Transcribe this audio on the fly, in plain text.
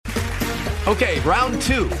Okay, round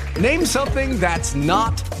two. Name something that's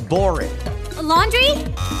not boring. A laundry?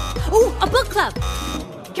 Ooh, a book club.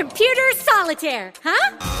 Computer solitaire,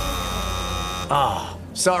 huh? Ah,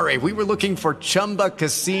 sorry, we were looking for Chumba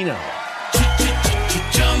Casino.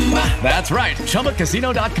 That's right,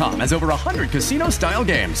 ChumbaCasino.com has over 100 casino-style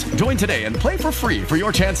games. Join today and play for free for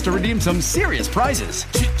your chance to redeem some serious prizes.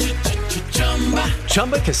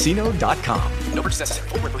 ChumbaCasino.com. No purchase necessary.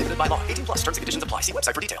 Void where prohibited by law. 18 plus terms and conditions apply. See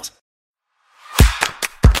website for details.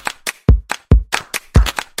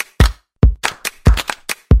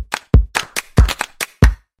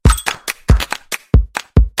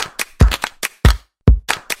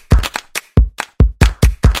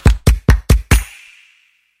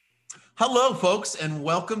 Hello, folks, and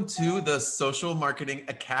welcome to the Social Marketing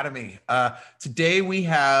Academy. Today we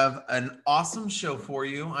have an awesome show for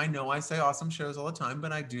you. I know I say awesome shows all the time,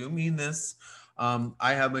 but I do mean this.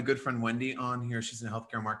 I have my good friend Wendy on here. She's a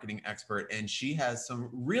healthcare marketing expert, and she has some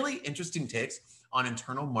really interesting takes on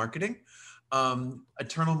internal marketing.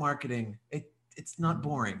 Internal marketing, it's not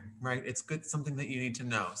boring, right? It's good, something that you need to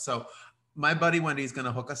know. So my buddy Wendy is going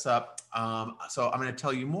to hook us up. So I'm going to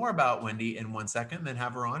tell you more about Wendy in 1 second, then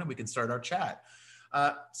have her on and we can start our chat.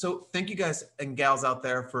 So thank you guys and gals out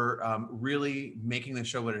there for really making the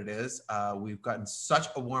show what it is. We've gotten such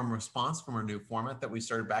a warm response from our new format that we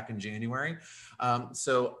started back in January.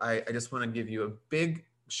 So I just want to give you a big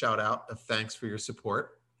shout out of thanks for your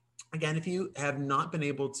support. Again, if you have not been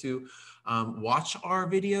able to watch our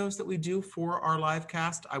videos that we do for our live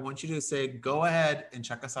cast, I want you to say, go ahead and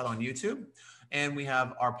check us out on YouTube. And we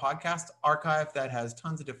have our podcast archive that has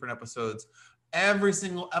tons of different episodes. Every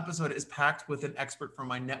single episode is packed with an expert from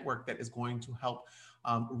my network that is going to help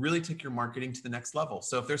really take your marketing to the next level.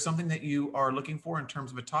 So if there's something that you are looking for in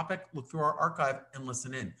terms of a topic, look through our archive and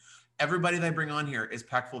listen in. Everybody that I bring on here is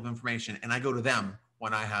packed full of information, and I go to them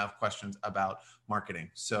when I have questions about marketing.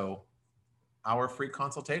 So our free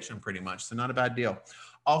consultation pretty much. So not a bad deal.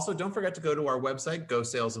 Also, don't forget to go to our website,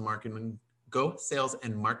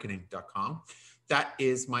 gosalesandmarketing.com. That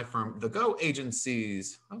is my firm, The Go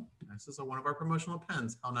Agencies. Oh, this is one of our promotional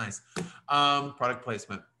pens. How nice. Product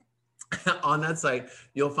placement. On that site,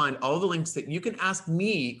 you'll find all the links that you can ask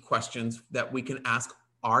me questions that we can ask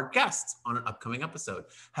our guests on an upcoming episode.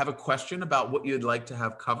 Have a question about what you'd like to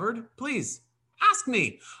have covered? Please ask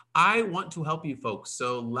me. I want to help you folks.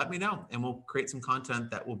 So let me know and we'll create some content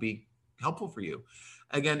that will be helpful for you.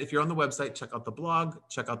 Again, if you're on the website, check out the blog,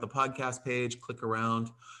 check out the podcast page, click around.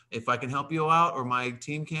 If I can help you out or my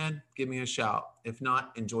team can, give me a shout. If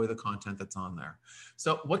not, enjoy the content that's on there.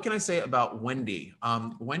 So what can I say about Wendy?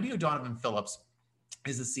 Wendy O'Donovan Phillips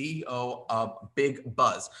is the CEO of Big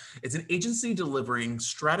Buzz. It's an agency delivering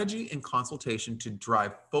strategy and consultation to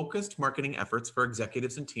drive focused marketing efforts for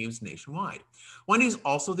executives and teams nationwide. Wendy's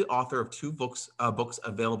also the author of two books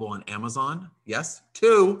available on Amazon. Yes,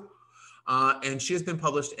 two. And she has been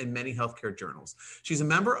published in many healthcare journals. She's a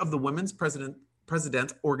member of the Women's President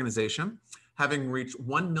Organization, having reached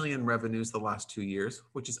 1 million revenues the last 2 years,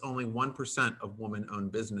 which is only 1% of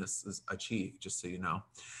woman-owned businesses achieve, just so you know.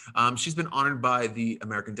 She's been honored by the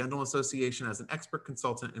American Dental Association as an expert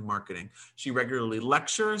consultant in marketing. She regularly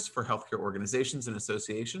lectures for healthcare organizations and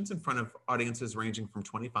associations in front of audiences ranging from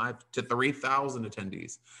 25 to 3,000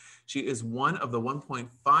 attendees. She is one of the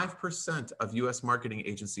 1.5% of U.S. marketing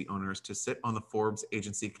agency owners to sit on the Forbes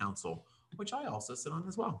Agency Council, which I also sit on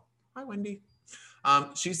as well. Hi, Wendy.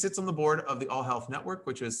 She sits on the board of the All Health Network,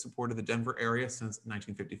 which has supported the Denver area since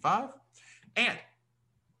 1955. And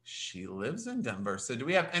she lives in Denver. So do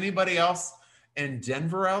we have anybody else in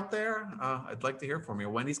Denver out there? I'd like to hear from you.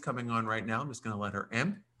 Wendy's coming on right now. I'm just going to let her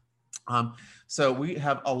in. So we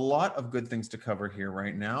have a lot of good things to cover here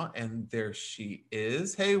right now. And there she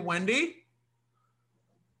is. Hey, Wendy.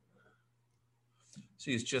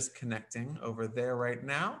 She's just connecting over there right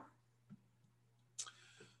now.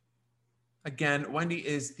 Again, Wendy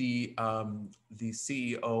is the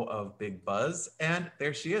CEO of Big Buzz, and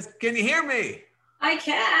there she is. Can you hear me? I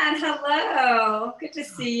can. Hello. Good to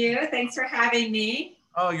see you. Thanks for having me.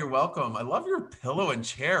 Oh, you're welcome. I love your pillow and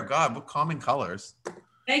chair. God, what calming colors.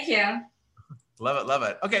 Thank you. Love it, love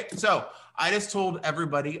it. Okay, so I just told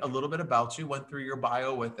everybody a little bit about you, went through your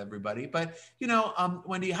bio with everybody, but you know,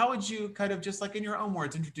 Wendy, how would you kind of just like in your own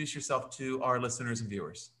words, introduce yourself to our listeners and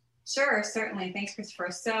viewers? Sure, certainly. Thanks,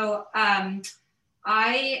 Christopher. So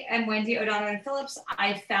I am Wendy O'Donovan Phillips.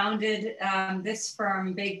 I founded this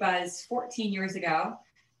firm, Big Buzz, 14 years ago.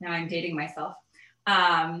 Now I'm dating myself.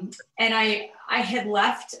 And I had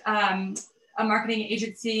left a marketing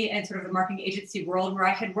agency and sort of the marketing agency world where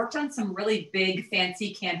I had worked on some really big,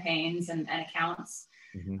 fancy campaigns and accounts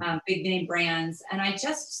big name brands. And I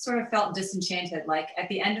just sort of felt disenchanted. Like at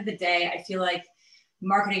the end of the day, I feel like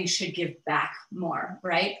marketing should give back more,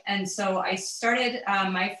 right? And so I started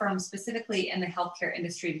my firm specifically in the healthcare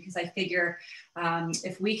industry because I figure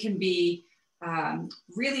if we can be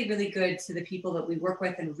really, really good to the people that we work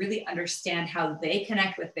with and really understand how they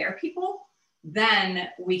connect with their people, then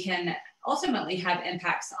we can ultimately have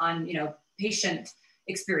impacts on, patient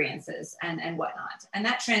experiences and whatnot. And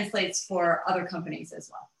that translates for other companies as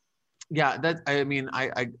well. Yeah,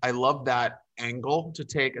 I love that angle to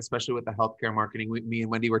take, especially with the healthcare marketing. Me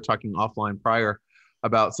and Wendy were talking offline prior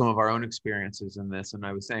about some of our own experiences in this. And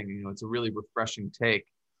I was saying, it's a really refreshing take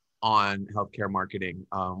on healthcare marketing,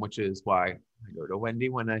 which is why I go to Wendy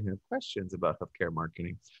when I have questions about healthcare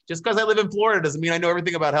marketing. Just because I live in Florida doesn't mean I know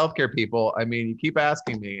everything about healthcare, people. I mean, you keep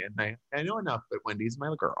asking me and I know enough, but Wendy's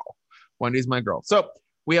my girl. Wendy's my girl. So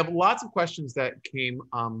we have lots of questions that came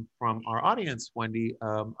from our audience, Wendy,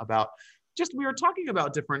 about we were talking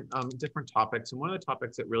about different topics. And one of the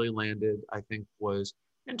topics that really landed, I think, was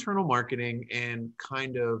internal marketing and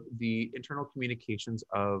kind of the internal communications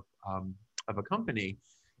of a company.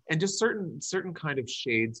 And just certain kind of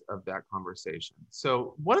shades of that conversation.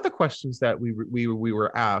 So one of the questions that we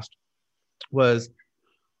were asked was,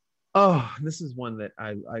 this is one that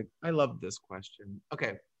I love this question.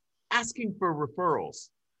 Okay, asking for referrals.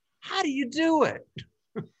 How do you do it?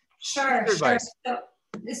 Sure.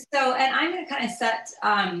 So, and I'm going to kind of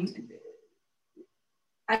I'm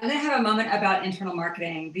going to have a moment about internal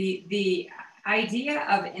marketing. The idea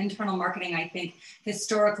of internal marketing, I think,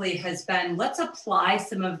 historically has been, let's apply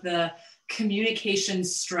some of the communication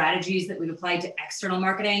strategies that we've applied to external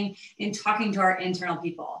marketing in talking to our internal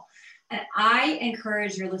people. And I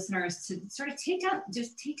encourage your listeners to sort of take down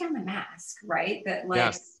the mask, right? That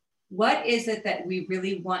yes. What is it that we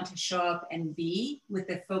really want to show up and be with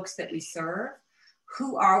the folks that we serve?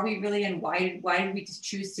 Who are we really, and why did we just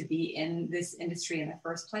choose to be in this industry in the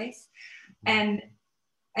first place? And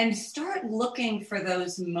start looking for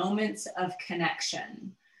those moments of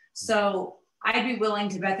connection. So I'd be willing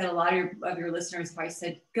to bet that a lot of your listeners, if I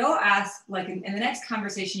said, go ask, like in the next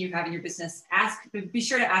conversation you have in your business, be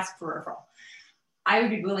sure to ask for a referral. I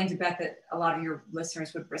would be willing to bet that a lot of your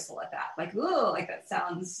listeners would bristle at that. Like, oh, like that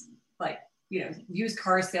sounds like, used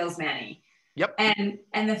car salesman-y. Yep. And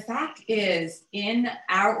the fact is, in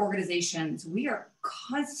our organizations, we are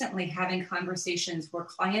constantly having conversations where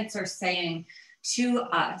clients are saying to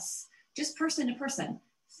us, just person to person,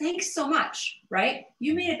 thanks so much, right?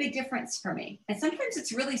 You made a big difference for me. And sometimes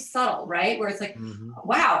it's really subtle, right? Where it's like,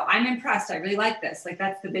 wow, I'm impressed. I really like this. Like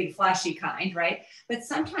that's the big flashy kind, right? But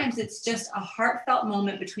sometimes it's just a heartfelt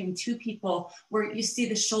moment between two people where you see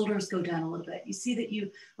the shoulders go down a little bit. You see that you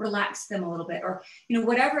relax them a little bit, or,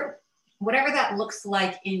 whatever that looks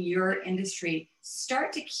like in your industry,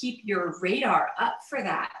 start to keep your radar up for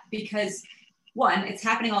that, because one, it's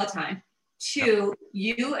happening all the time. Two,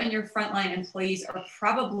 you and your frontline employees are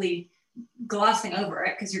probably glossing over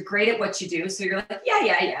it because you're great at what you do. So you're like,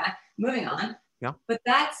 yeah, moving on. Yeah. But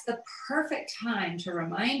that's the perfect time to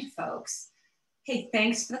remind folks, hey,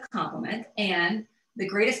 thanks for the compliment. And the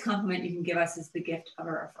greatest compliment you can give us is the gift of a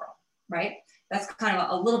referral, right? That's kind of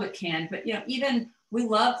a little bit canned, but even we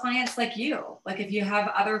love clients like you. Like if you have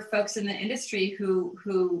other folks in the industry who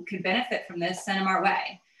could benefit from this, send them our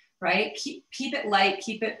way. Right? Keep it light,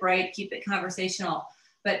 keep it bright, keep it conversational,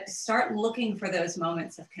 but start looking for those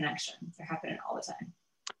moments of connection. They're happening all the time.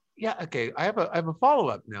 Yeah. Okay. I have a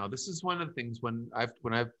follow-up now. This is one of the things when I've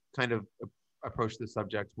kind of approached the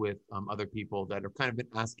subject with other people that have kind of been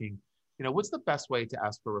asking, what's the best way to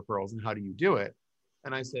ask for referrals and how do you do it?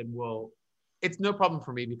 And I said, well, it's no problem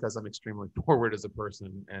for me because I'm extremely forward as a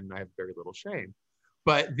person and I have very little shame.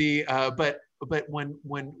 But but when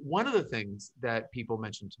one of the things that people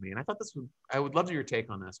mentioned to me, and I thought I would love your take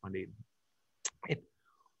on this, Wendy.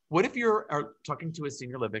 What if you're talking to a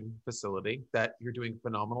senior living facility that you're doing a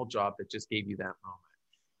phenomenal job that just gave you that moment,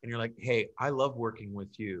 and you're like, hey, I love working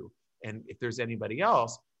with you, and if there's anybody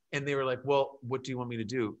else, and they were like, well, what do you want me to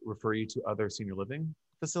do? Refer you to other senior living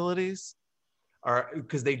facilities? Or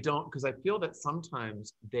because I feel that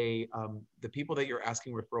sometimes the people that you're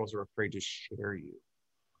asking referrals are afraid to share you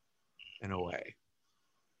in a way.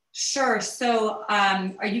 Sure. So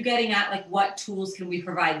are you getting at like what tools can we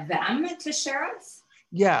provide them to share us?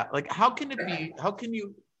 Yeah. Like how can it be, how can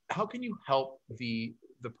you help the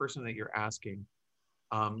person that you're asking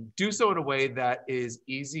do so in a way that is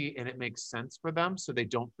easy and it makes sense for them so they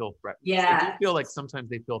don't feel threatened? Yeah. I do feel like sometimes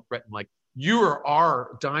they feel threatened, like you are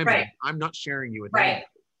our diamond. Right. I'm not sharing you with right. anyone.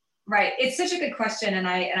 Right. It's such a good question. And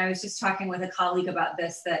I was just talking with a colleague about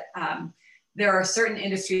this, that there are certain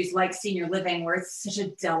industries like senior living where it's such a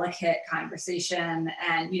delicate conversation.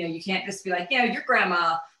 And, you know, you can't just be like, you know, your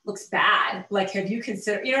grandma looks bad. Like, have you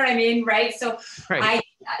considered, you know what I mean? Right. So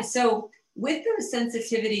so with those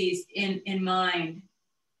sensitivities in mind,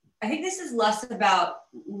 I think this is less about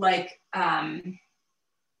like,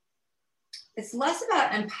 it's less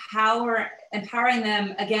about empowering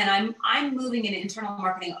them. Again, I'm moving in internal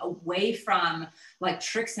marketing away from like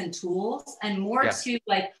tricks and tools and more to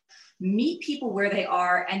like meet people where they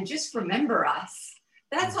are and just remember us.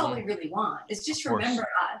 That's all we really want, is just remember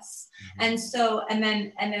us. And so, and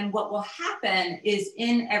then what will happen is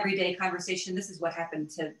in everyday conversation, this is what happened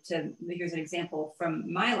to here's an example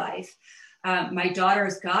from my life. My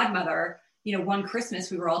daughter's godmother, you know, one Christmas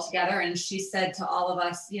we were all together and she said to all of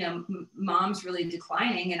us, you know, mom's really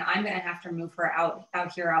declining and I'm going to have to move her out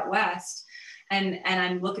here out west. And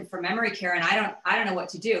I'm looking for memory care and I don't know what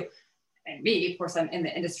to do. And me, of course, I'm in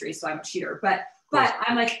the industry, so I'm a cheater, but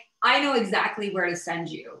I'm like, I know exactly where to send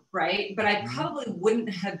you, right? But I probably wouldn't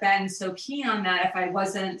have been so keen on that if I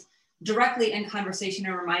wasn't directly in conversation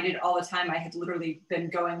and reminded all the time I had literally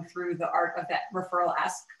been going through the art of that referral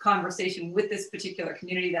ask conversation with this particular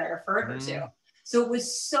community that I referred her to. So it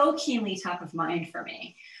was so keenly top of mind for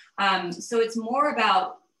me. So it's more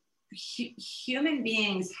about human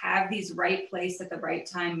beings have these right place at the right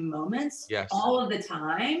time moments all of the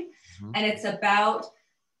time. And it's about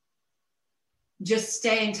just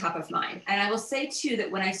staying top of mind. And I will say too, that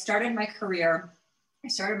when I started my career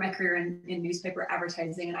in newspaper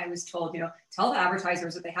advertising, and I was told, you know, tell the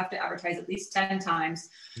advertisers that they have to advertise at least 10 times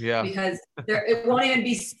because it won't even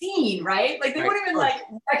be seen, right? Like they won't even like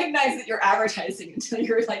recognize that you're advertising until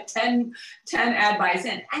you're like 10 ad buys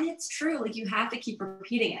in. And it's true, like you have to keep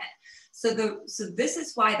repeating it. So this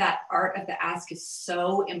is why that art of the ask is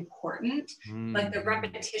so important, like the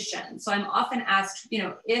repetition. So I'm often asked, you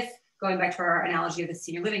know, if going back to our analogy of the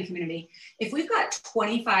senior living community, if we've got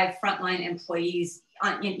 25 frontline employees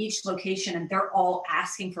in each location and they're all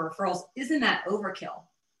asking for referrals, isn't that overkill?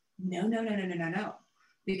 No.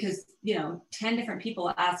 Because, you know, 10 different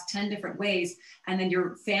people ask 10 different ways. And then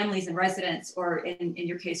your families and residents, or in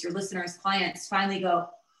your case, your listeners, clients finally go,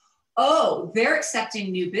 oh, they're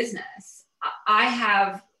accepting new business. I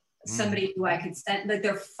have somebody who I could send, like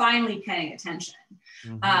they're finally paying attention.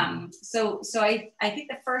 So I think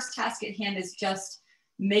the first task at hand is just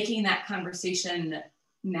making that conversation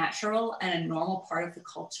natural and a normal part of the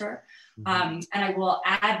culture. And I will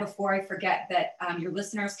add before I forget that your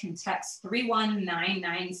listeners can text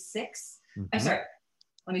 31996. I'm sorry,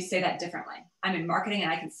 let me say that differently. I'm in marketing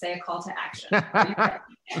and I can say a call to action.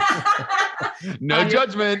 No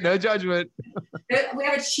judgment. We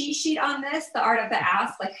have a cheat sheet on this, the art of the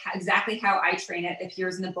ask, like exactly how I train it. It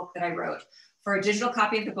appears in the book that I wrote. For a digital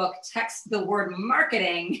copy of the book, text the word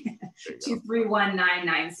marketing to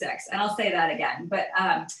 31996. And I'll say that again. But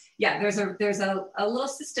yeah, there's a little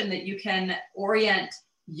system that you can orient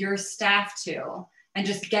your staff to and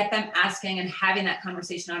just get them asking and having that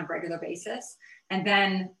conversation on a regular basis. And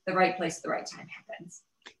then the right place at the right time happens.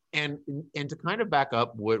 And to kind of back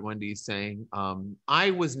up what Wendy's saying,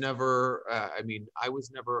 I was never a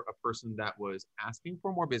person that was asking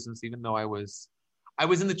for more business, even though I was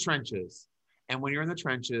in the trenches. And when you're in the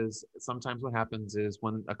trenches, sometimes what happens is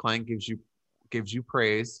when a client gives you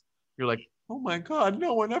praise, you're like, oh my God,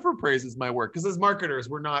 no one ever praises my work. Because as marketers,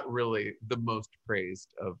 we're not really the most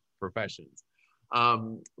praised of professions.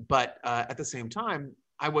 But at the same time,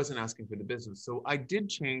 I wasn't asking for the business. So I did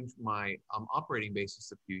change my operating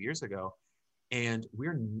basis a few years ago. And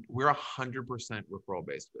we're 100%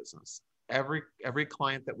 referral-based business. Every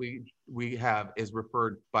client that we have is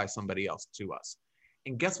referred by somebody else to us.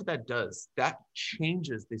 And guess what that does? That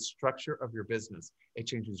changes the structure of your business. It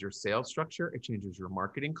changes your sales structure. It changes your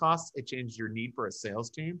marketing costs. It changes your need for a sales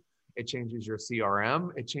team. It changes your CRM.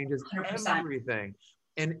 It changes 100%. Everything.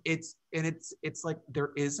 And it's like there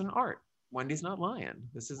is an art. Wendy's not lying.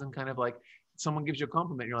 This isn't kind of like someone gives you a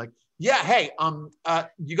compliment. You're like, yeah, hey,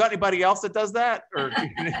 you got anybody else that does that? Or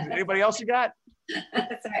anybody else you got?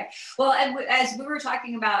 That's right. Well, and as we were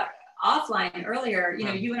talking about offline earlier, you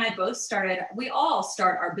know, you and I both we all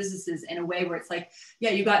start our businesses in a way where it's like, yeah,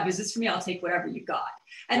 you got business for me, I'll take whatever you got.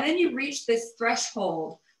 And then you reach this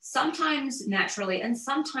threshold, sometimes naturally and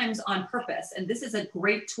sometimes on purpose. And this is a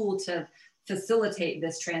great tool to facilitate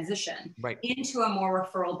this transition into a more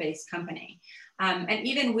referral-based company. And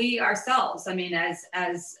even we ourselves, I mean, as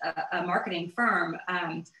a marketing firm,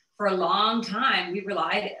 for a long time, we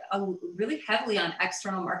relied really heavily on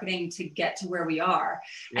external marketing to get to where we are.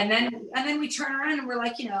 And then we turn around and we're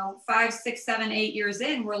like, you know, 5, 6, 7, 8 years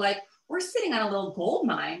in, we're like, we're sitting on a little gold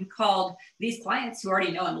mine called these clients who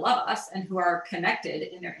already know and love us and who are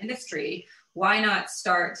connected in their industry. Why not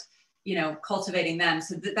start, cultivating them?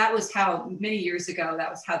 So that was how many years ago, that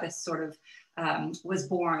was how this sort of was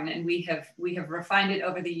born. And we have refined it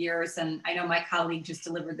over the years. And I know my colleague just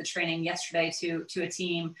delivered the training yesterday to a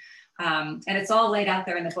team. And it's all laid out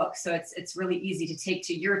there in the book. So it's really easy to take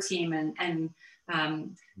to your team. And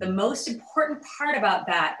the most important part about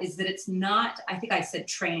that is that it's not, I think I said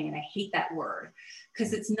training, and I hate that word,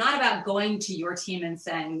 because it's not about going to your team and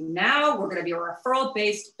saying, now we're going to be a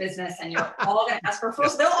referral-based business and you're all going to ask for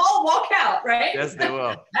referrals. They'll all walk out, right? Yes, they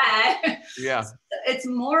will. Yeah. It's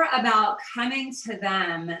more about coming to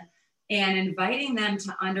them and inviting them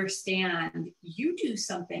to understand you do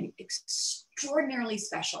something extraordinarily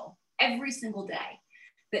special every single day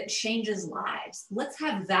that changes lives. Let's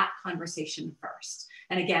have that conversation first.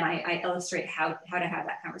 And again, I illustrate how to have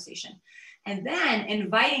that conversation. And then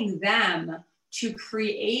inviting them to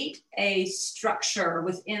create a structure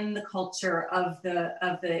within the culture of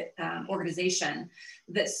the organization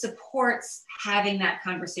that supports having that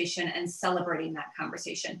conversation and celebrating that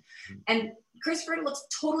conversation. And Christopher, it looks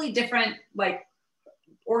totally different, like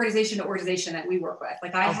organization to organization that we work with.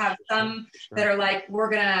 Like I have some that are like, we're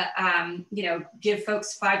gonna, give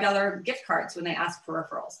folks $5 gift cards when they ask for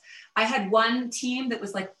referrals. I had one team that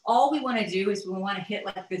was like, all we wanna do is we wanna hit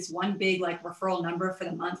like this one big like referral number for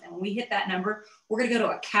the month. And when we hit that number, we're gonna go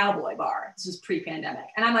to a cowboy bar. This was pre-pandemic.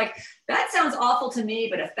 And I'm like, that sounds awful to me,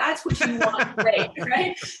 but if that's what you want, great,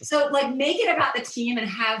 right? So like make it about the team and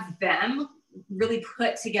have them really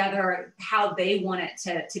put together how they want it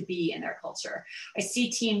to be in their culture. I see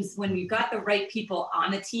teams, when we've got the right people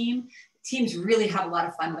on the team, teams really have a lot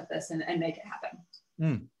of fun with this and make it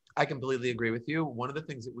happen. I completely agree with you. One of the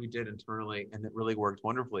things that we did internally and that really worked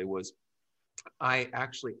wonderfully was I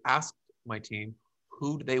actually asked my team,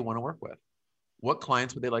 who do they want to work with? What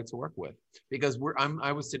clients would they like to work with? Because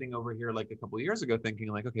I was sitting over here like a couple of years ago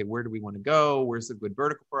thinking like, okay, where do we want to go? Where's a good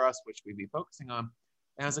vertical for us? Which we'd be focusing on?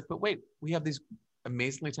 And I was like, but wait, we have these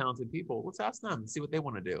amazingly talented people. Let's ask them and see what they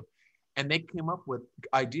want to do. And they came up with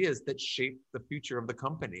ideas that shaped the future of the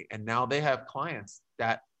company. And now they have clients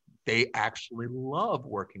that they actually love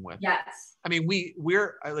working with. Yes. I mean, we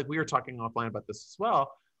were talking offline about this as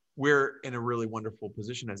well. We're in a really wonderful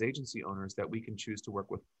position as agency owners that we can choose to work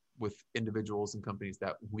with individuals and companies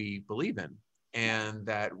that we believe in and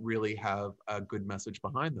that really have a good message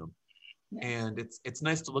behind them. And it's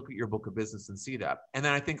nice to look at your book of business and see that. And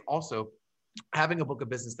then I think also having a book of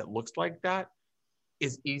business that looks like that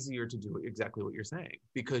is easier to do exactly what you're saying,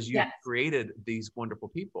 because you've created these wonderful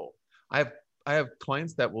people. I have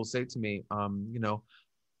clients that will say to me,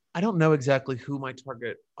 I don't know exactly who my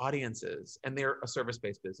target audience is. And they're a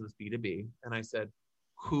service-based business, B2B. And I said,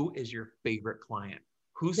 who is your favorite client?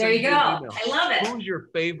 There you go. I love it. Who's your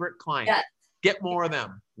favorite client? Yes. Get more of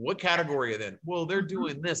them. What category are they in? Well, they're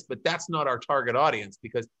doing this, but that's not our target audience,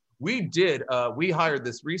 because we hired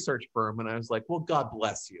this research firm and I was like, well, God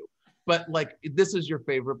bless you. But like, this is your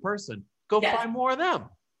favorite person. Go find more of them.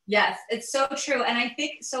 Yes, it's so true. And I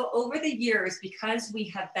think so over the years, because we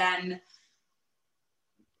have been,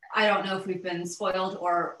 I don't know if we've been spoiled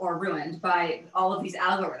or ruined by all of these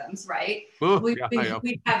algorithms, right? Ooh,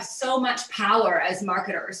 we have so much power as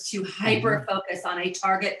marketers to hyper focus on a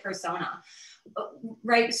target persona.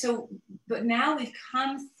 Right. So, but now we've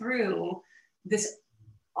come through this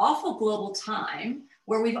awful global time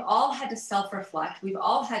where we've all had to self-reflect. We've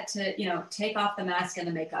all had to, take off the mask and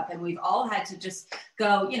the makeup, and we've all had to just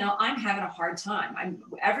go, I'm having a hard time.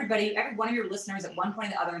 Every one of your listeners at one point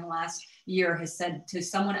or the other in the last year has said to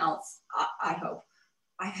someone else, I hope,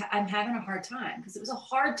 I'm having a hard time, because it was a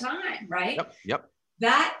hard time, right? Yep.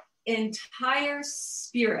 That entire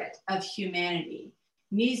spirit of humanity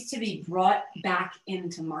needs to be brought back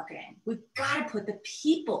into marketing. We've got to put the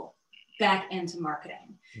people back into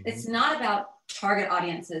marketing. It's not about target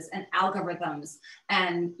audiences and algorithms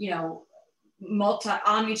and,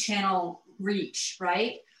 omni-channel reach,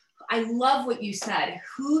 right? I love what you said.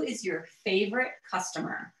 Who is your favorite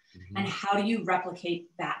customer and how do you replicate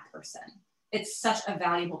that person? It's such a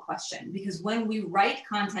valuable question, because when we write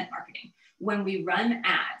content marketing, when we run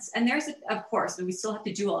ads, and of course, we still have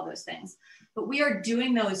to do all those things, but we are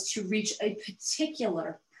doing those to reach a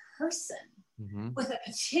particular person with a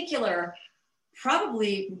particular,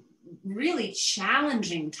 probably really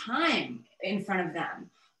challenging time in front of them,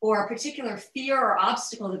 or a particular fear or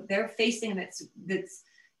obstacle that they're facing that's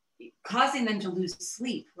causing them to lose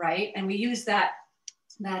sleep, right? And we use that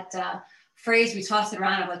phrase, we toss it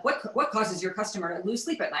around of like, what causes your customer to lose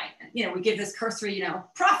sleep at night? And, you know, we give this cursory, you know,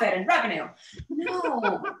 profit and revenue.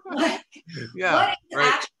 No, what is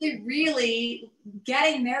actually really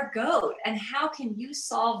getting their goat? And how can you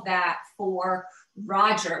solve that for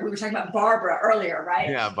Roger? We were talking about Barbara earlier, right?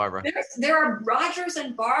 Yeah, Barbara. There are Rogers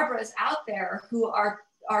and Barbaras out there who are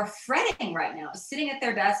fretting right now, sitting at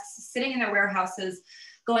their desks, sitting in their warehouses,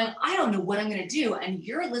 going, I don't know what I'm going to do. And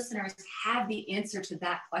your listeners have the answer to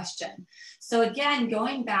that question. So again,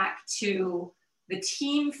 going back to the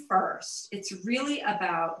team first, it's really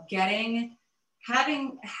about having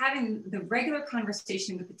the regular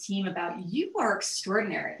conversation with the team about, you are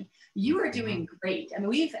extraordinary. You are doing great. I mean,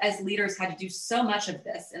 we've as leaders had to do so much of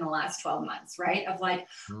this in the last 12 months, right? Of like,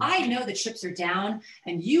 I know the chips are down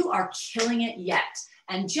and you are killing it yet.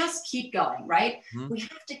 And just keep going, right? We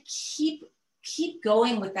have to keep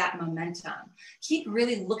going with that momentum. Keep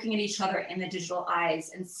really looking at each other in the digital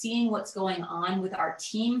eyes and seeing what's going on with our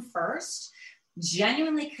team first,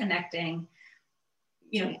 genuinely connecting,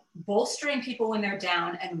 you know, bolstering people when they're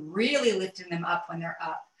down and really lifting them up when they're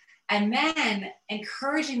up. And then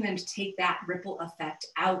encouraging them to take that ripple effect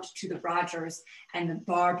out to the Rogers and the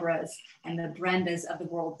Barbaras and the Brendas of the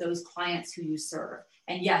world, those clients who you serve.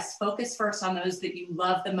 And yes, focus first on those that you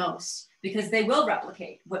love the most, because they will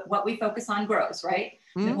replicate. What we focus on grows, right?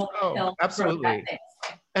 Absolutely.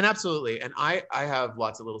 And absolutely. And I have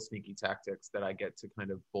lots of little sneaky tactics that I get to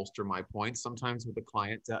kind of bolster my points sometimes with the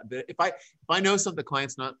client. If I know something the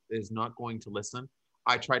client's is not going to listen,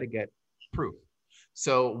 I try to get proof.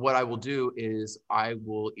 So what I will do is I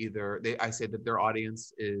say that their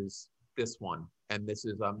audience is this one, and this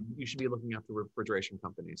is you should be looking after refrigeration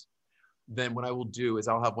companies. Then what I will do is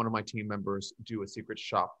I'll have one of my team members do a secret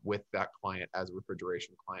shop with that client as a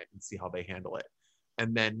refrigeration client and see how they handle it.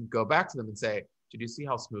 And then go back to them and say, did you see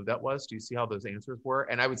how smooth that was? Do you see how those answers were?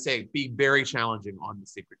 And I would say, be very challenging on the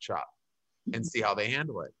secret shop and see how they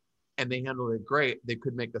handle it. And they handle it great. They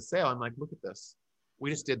could make the sale. I'm like, look at this.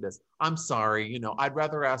 We just did this. I'm sorry. You know, I'd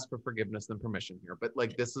rather ask for forgiveness than permission here, but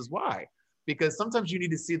like, this is why, because sometimes you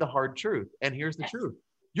need to see the hard truth. And here's the truth.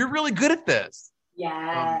 You're really good at this.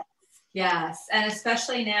 Yeah. Yes. And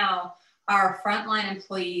especially now, our frontline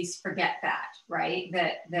employees forget that, right?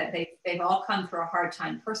 That they've all come through a hard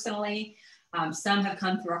time personally. Some have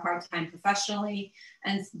come through a hard time professionally,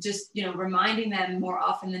 and just, you know, reminding them more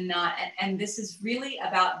often than not. And this is really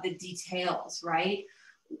about the details, right?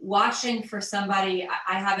 Watching for somebody.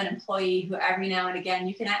 I have an employee who every now and again,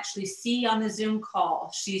 you can actually see on the Zoom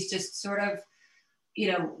call, she's just sort of,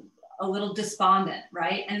 you know, a little despondent,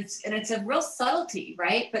 right? And it's a real subtlety,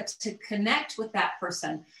 right? But to connect with that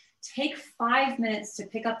person, take 5 minutes to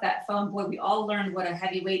pick up that phone. Boy, we all learned what a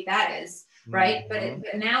heavy weight that is, right?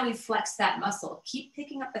 But now we've flexed that muscle. Keep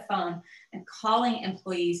picking up the phone and calling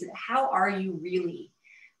employees. How are you really?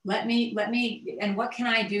 Let me, and what can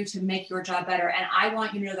I do to make your job better? And I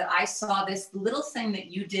want you to know that I saw this little thing that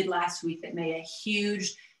you did last week that made a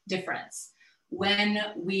huge difference. When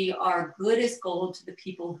we are good as gold to the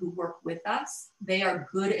people who work with us, they are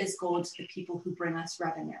good as gold to the people who bring us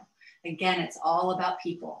revenue. Again, it's all about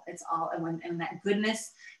people. It's all, and when that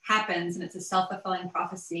goodness happens, and it's a self-fulfilling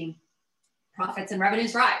prophecy, profits and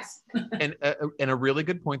revenues rise. and a really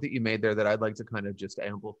good point that you made there that I'd like to kind of just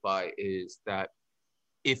amplify is that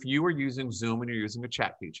if you are using Zoom and you're using a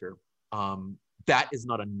chat feature, that is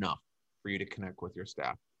not enough for you to connect with your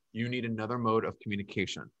staff. You need another mode of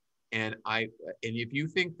communication. And if you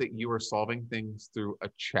think that you are solving things through a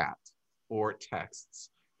chat or texts,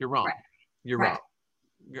 you're wrong. Right. You're wrong.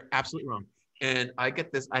 You're absolutely wrong. And I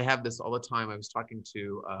have this all the time. I was talking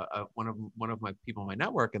to one of my people in my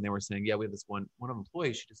network, and they were saying, yeah, we have this one of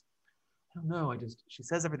employees. I don't know. She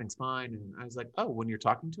says everything's fine. And I was like, oh, when you're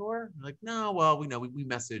talking to her? I'm like, no, well, we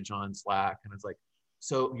message on Slack. And it's like,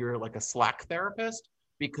 so you're like a Slack therapist?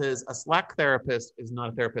 Because a Slack therapist is not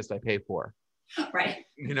a therapist I pay for. Right.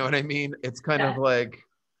 You know what I mean? It's kind of like,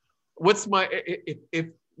 if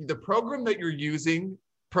the program that you're using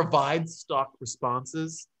provides stock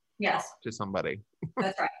responses, yes, to somebody.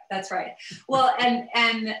 That's right. Well,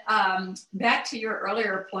 and back to your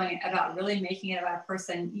earlier point about really making it about a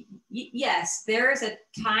person. Yes, there is a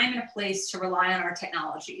time and a place to rely on our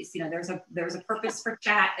technologies. You know, there's a purpose for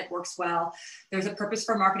chat. It works well. There's a purpose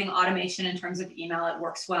for marketing automation in terms of email. It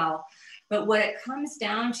works well. But what it comes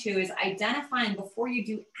down to is identifying, before you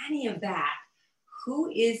do any of that, who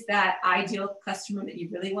is that ideal customer that you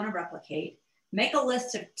really want to replicate. Make a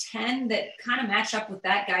list of 10 that kind of match up with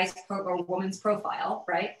that guy's or woman's profile,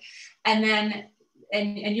 right? And then,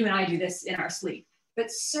 and you and I do this in our sleep, but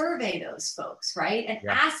survey those folks, right? And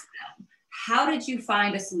ask them, how did you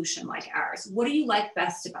find a solution like ours? What do you like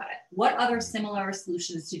best about it? What other similar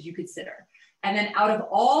solutions did you consider? And then out of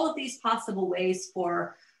all of these possible ways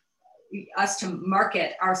for us to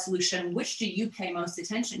market our solution, which do you pay most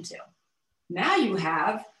attention to? Now you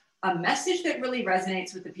have a message that really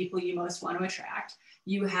resonates with the people you most want to attract.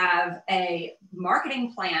 You have a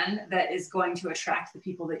marketing plan that is going to attract the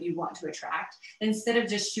people that you want to attract, instead of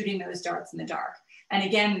just shooting those darts in the dark. And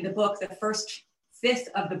again, the book, the first fifth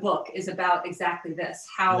of the book is about exactly this,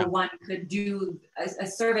 how one could do a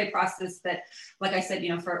survey process that, like I said,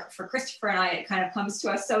 for Christopher and I, it kind of comes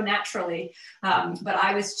to us so naturally. But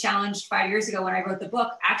I was challenged 5 years ago when I wrote the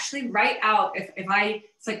book, actually write out,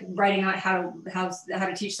 it's like writing out how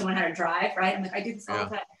to teach someone how to drive, right? I'm like, I do this all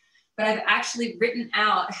the time. But I've actually written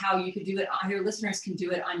out how you could do it, how your listeners can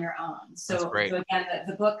do it on your own. So again,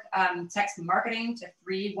 the book, text marketing to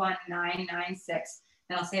 31996.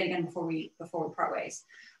 And I'll say it again before we part ways.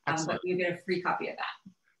 But you get a free copy of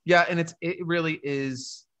that. Yeah, and it really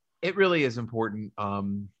is important.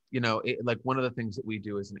 Like one of the things that we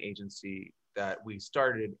do as an agency that we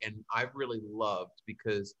started, and I've really loved,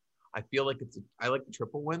 because I feel like I like the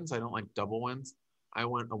triple wins. I don't like double wins. I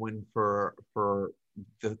want a win for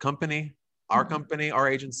the company, our company, our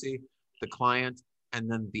agency, the client,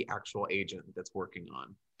 and then the actual agent that's working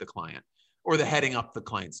on the client, or the heading up the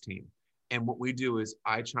client's team. And what we do is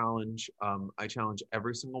I challenge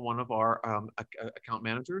every single one of our account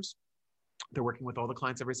managers. They're working with all the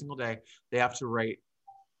clients every single day. They have to write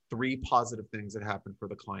 3 positive things that happen for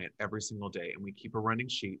the client every single day. And we keep a running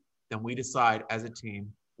sheet. Then we decide as a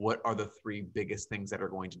team, what are the 3 biggest things that are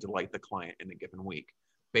going to delight the client in a given week,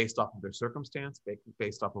 based off of their circumstance,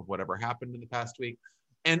 based off of whatever happened in the past week.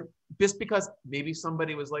 And just because maybe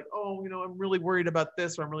somebody was like, oh, I'm really worried about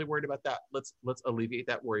this, or I'm really worried about that. Let's alleviate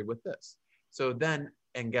that worry with this. So then,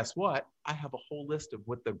 and guess what? I have a whole list of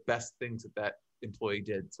what the best things that employee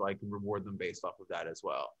did, so I can reward them based off of that as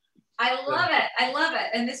well. I love it.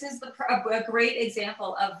 And this is a great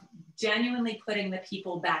example of genuinely putting the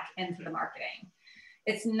people back into the marketing.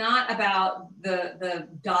 It's not about the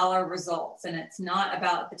dollar results, and it's not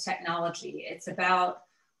about the technology. It's about,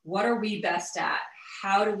 what are we best at?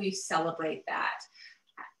 How do we celebrate that?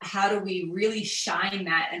 How do we really shine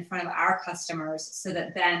that in front of our customers, so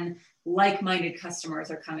that then like-minded customers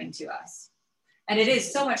are coming to us? And it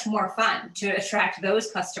is so much more fun to attract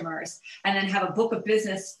those customers and then have a book of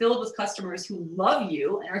business filled with customers who love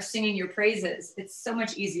you and are singing your praises. It's so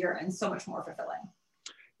much easier and so much more fulfilling.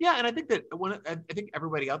 Yeah, and I think that I think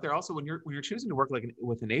everybody out there also, when you're choosing to work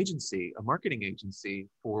with an agency, a marketing agency,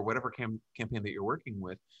 for whatever campaign that you're working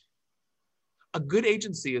with, a good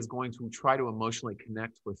agency is going to try to emotionally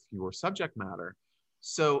connect with your subject matter.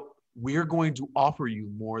 So we're going to offer you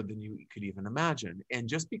more than you could even imagine. And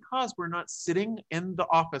just because we're not sitting in the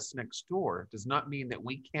office next door does not mean that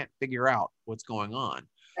we can't figure out what's going on.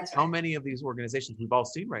 That's right. How many of these organizations we've all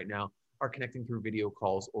seen right now are connecting through video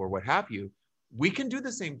calls or what have you? We can do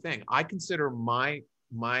the same thing. I consider my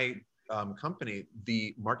company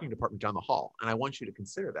the marketing department down the hall, and I want you to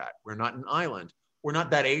consider that. We're not an island. We're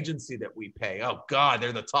not that agency that we pay. Oh God,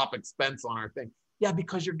 they're the top expense on our thing. Yeah,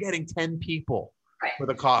 because you're getting 10 people for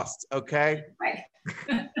the cost. Okay. Right.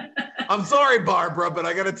 I'm sorry, Barbara, but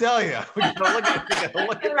I got to tell you, we got to look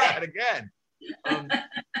at that again.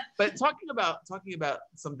 But talking about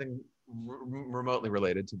something remotely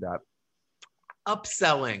related to that,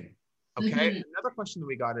 upselling. Okay. Mm-hmm. Another question that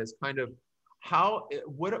we got is kind of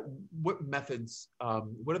what methods,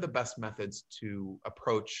 what are the best methods to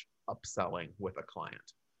approach upselling with a client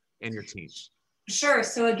and your team? Sure.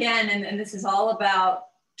 So again, and this is all about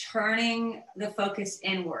turning the focus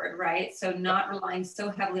inward, right? So not relying so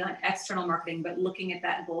heavily on external marketing, but looking at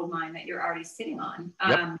that gold mine that you're already sitting on.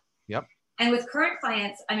 Yep. And with current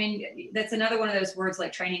clients, I mean, that's another one of those words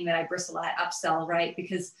like training that I bristle at, upsell, right?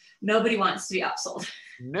 Because nobody wants to be upsold.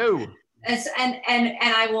 No. And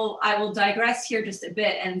I will digress here just a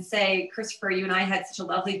bit and say, Christopher, you and I had such a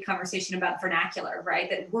lovely conversation about vernacular, right?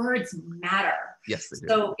 That words matter. Yes, they do.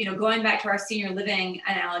 So, going back to our senior living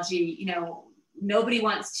analogy, nobody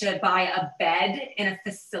wants to buy a bed in a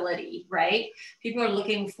facility, right? People are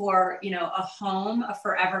looking for, a home, a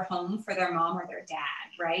forever home for their mom or their dad,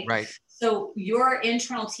 right? Right. So your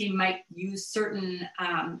internal team might use certain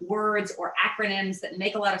words or acronyms that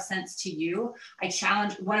make a lot of sense to you. I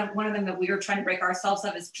challenge one of them that we were trying to break ourselves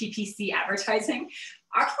of is PPC advertising.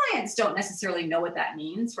 Our clients don't necessarily know what that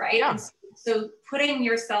means, right? Yeah. And so putting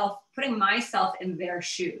myself in their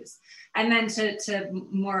shoes. And then to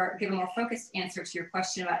give a more focused answer to your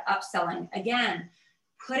question about upselling, again,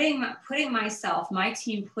 putting myself, my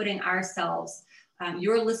team, putting ourselves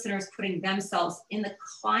your listeners putting themselves in the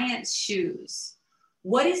client's shoes.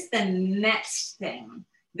 What is the next thing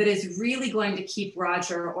that is really going to keep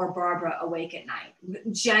Roger or Barbara awake at night?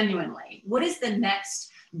 Genuinely, what is the next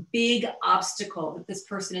big obstacle that this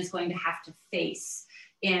person is going to have to face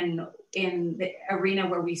in the arena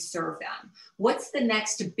where we serve them? What's the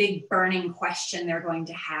next big burning question they're going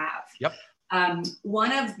to have? Yep.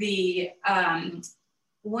 One of the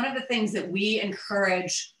things that we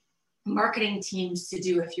encourage marketing teams to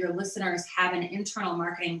do, if your listeners have an internal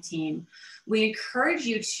marketing team, we encourage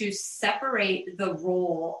you to separate the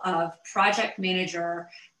role of project manager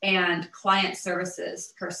and client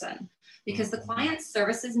services person, because the client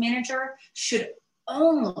services manager should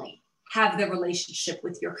only have the relationship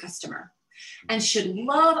with your customer and should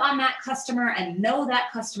love on that customer and know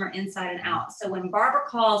that customer inside and out. So when Barbara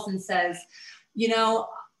calls and says, you know,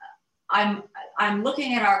 I'm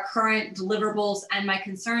looking at our current deliverables and my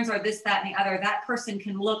concerns are this, that, and the other, that person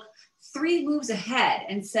can look 3 moves ahead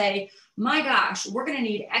and say, my gosh, we're going to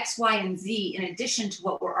need X, Y, and Z in addition to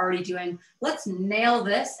what we're already doing. Let's nail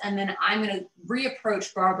this. And then I'm going to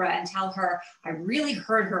reapproach Barbara and tell her, I really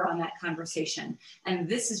heard her on that conversation. And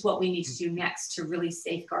this is what we need to do next to really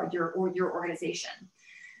safeguard your organization.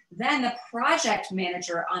 Then the project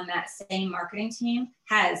manager on that same marketing team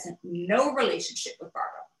has no relationship with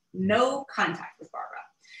Barbara, no contact with Barbara.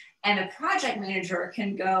 And the project manager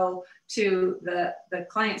can go to the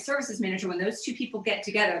client services manager. When those two people get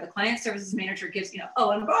together, the client services manager gives,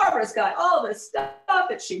 oh, and Barbara's got all this stuff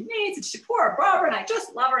that she needs, and she poor Barbara, and I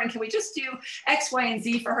just love her, and can we just do X, Y, and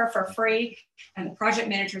Z for her for free? And the project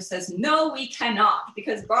manager says, no, we cannot,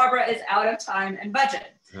 because Barbara is out of time and budget.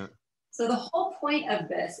 Yeah. So the whole point of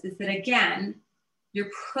this is that, again,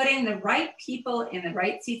 you're putting the right people in the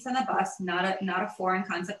right seats on the bus, not a foreign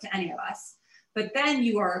concept to any of us. But then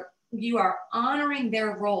you are honoring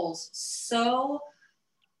their roles so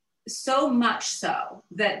much so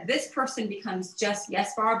that this person becomes just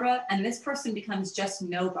yes, Barbara, and this person becomes just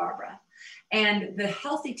no, Barbara. And the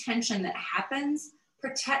healthy tension that happens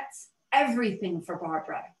protects everything for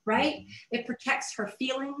Barbara, right? Mm-hmm. It protects her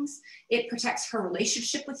feelings, it protects her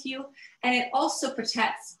relationship with you, and it also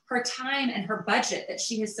protects her time and her budget that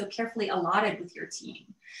she has so carefully allotted with your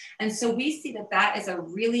team. And so we see that is a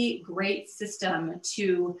really great system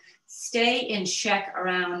to stay in check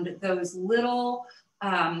around those little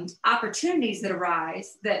opportunities that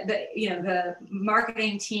arise that the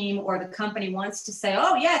marketing team or the company wants to say,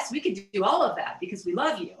 oh yes, we could do all of that because we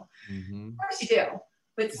love you. Mm-hmm. Of course you do.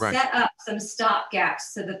 But right. Set up some stop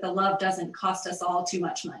gaps so that the love doesn't cost us all too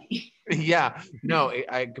much money. Yeah, no,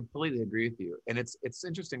 I completely agree with you. And it's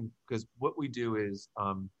interesting because what we do is,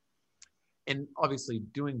 and obviously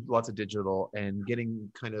doing lots of digital and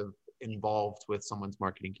getting kind of involved with someone's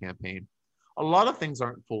marketing campaign, a lot of things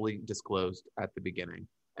aren't fully disclosed at the beginning.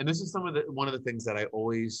 And this is one of the things that I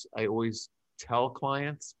always tell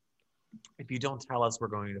clients: if you don't tell us, we're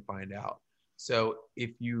going to find out. So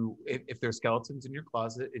if there's skeletons in your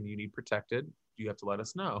closet and you need protected, you have to let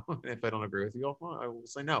us know. If I don't agree with you, I will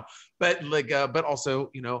say no. But but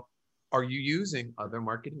also, are you using other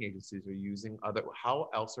marketing agencies? Are you using how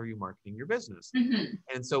else are you marketing your business? Mm-hmm.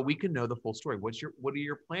 And so we can know the full story. What are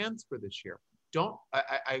your plans for this year?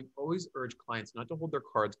 I always urge clients not to hold their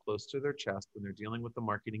cards close to their chest when they're dealing with the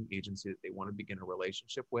marketing agency that they want to begin a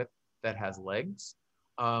relationship with that has legs,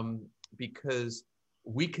 because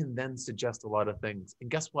we can then suggest a lot of things. And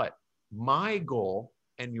guess what? My goal,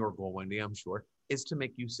 and your goal, Wendy, I'm sure, is to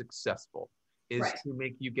make you successful, right. To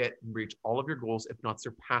make you reach all of your goals, if not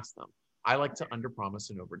surpass them. I like to underpromise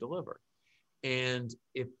and overdeliver. And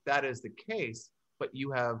if that is the case, but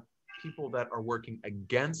you have people that are working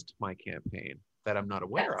against my campaign that I'm not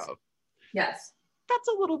aware of, yes, that's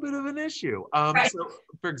a little bit of an issue. Right. So,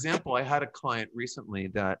 for example, I had a client recently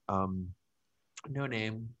that, no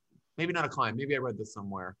name, maybe not a client, maybe I read this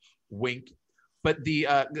somewhere, wink. But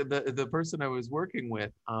the person I was working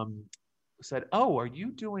with said, oh, are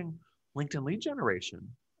you doing LinkedIn lead generation?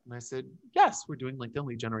 And I said, yes, we're doing LinkedIn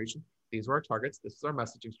lead generation. These are our targets. This is our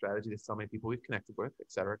messaging strategy. This is how many people we've connected with,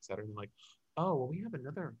 et cetera, et cetera. And like, oh, well,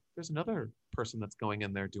 there's another person that's going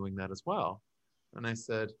in there doing that as well. And I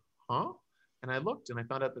said, huh? And I looked and I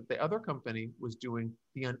found out that the other company was doing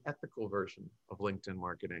the unethical version of LinkedIn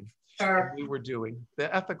marketing. Sure. And we were doing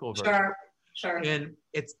the ethical version. Sure. And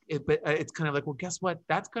it's kind of like, well, guess what?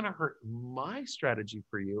 That's going to hurt my strategy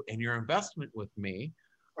for you and your investment with me,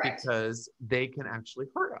 right. Because they can actually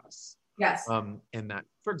hurt us. Yes. And that,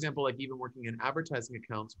 for example, like even working in advertising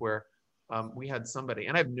accounts where we had somebody,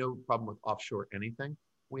 and I have no problem with offshore anything,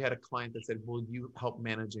 we had a client that said, will you help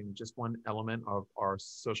managing just one element of our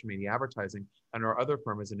social media advertising? And our other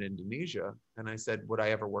firm is in Indonesia. And I said, would I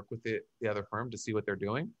ever work with the other firm to see what they're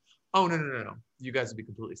doing? Oh, no. You guys would be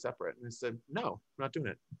completely separate. And I said, no, I'm not doing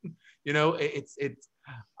it. You know,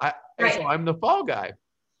 Right. so I'm the fall guy.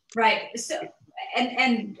 Right. So,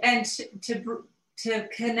 and to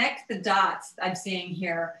connect the dots I'm seeing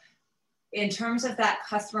here in terms of that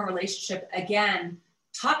customer relationship, again,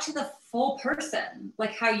 talk to the full person,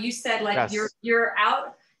 like how you said, like Yes. you're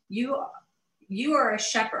out, you are a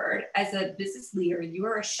shepherd as a business leader. You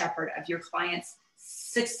are a shepherd of your client's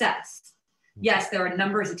success. Yes, there are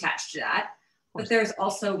numbers attached to that, but there's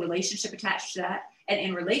also relationship attached to that. And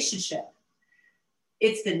in relationship,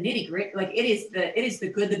 it's the nitty gritty. Like it is the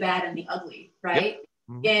good, the bad, and the ugly, right? Yep.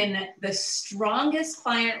 Mm-hmm. In the strongest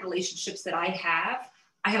client relationships that I have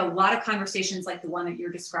a lot of conversations like the one that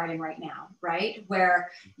you're describing right now, right?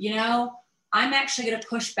 Where, you know, I'm actually going to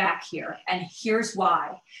push back here, and here's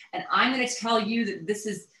why. And I'm going to tell you that this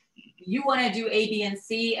is, you want to do A, B, and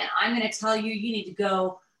C, and I'm going to tell you, you need to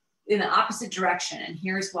go in the opposite direction, and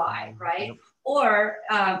here's why, right? Yep. Or,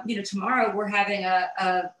 you know, tomorrow we're having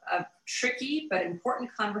a tricky but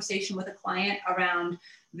important conversation with a client around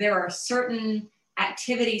there are certain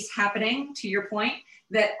activities happening, to your point,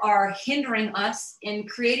 that are hindering us in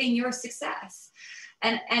creating your success.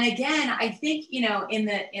 And again, I think, you know, in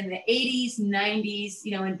the 80s, 90s,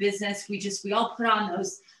 you know, in business, we all put on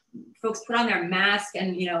those, folks put on their mask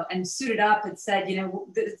and, you know, and suited up and said, you know,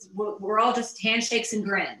 we're all just handshakes and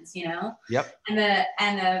grins, you know? Yep. And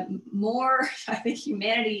the more I think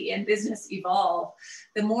humanity and business evolve,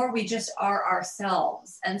 the more we just are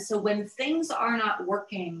ourselves. And so when things are not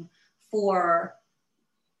working for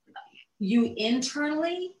you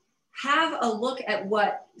internally, have a look at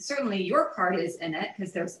what certainly your part is in it,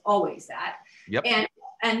 because there's always that. Yep.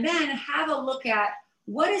 And then have a look at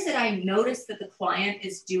what is it I notice that the client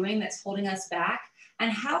is doing that's holding us back,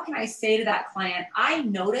 and how can I say to that client, I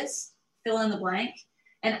notice fill in the blank,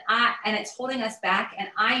 and it's holding us back, and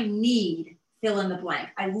I need fill in the blank.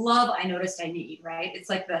 I noticed I need, right? It's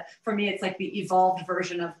like for me, it's like the evolved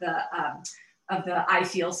version of the I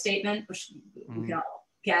feel statement, which we can all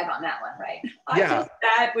gag on that one, right? Yeah. I feel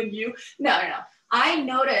sad when no. I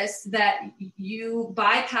notice that you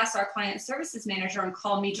bypass our client services manager and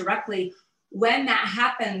call me directly. When that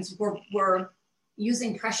happens, we're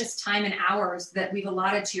using precious time and hours that we've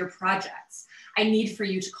allotted to your projects. I need for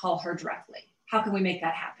you to call her directly. How can we make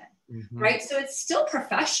that happen? Mm-hmm. Right? So it's still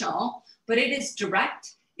professional, but it is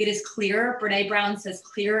direct. It is clear. Brene Brown says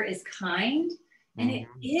clear is kind. And it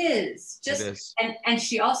is just, and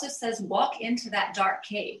she also says, walk into that dark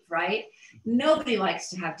cave, right? Nobody likes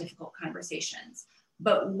to have difficult conversations,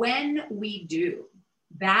 but when we do,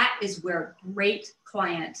 that is where great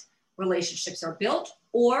client relationships are built.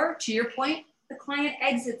 Or to your point, the client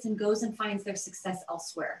exits and goes and finds their success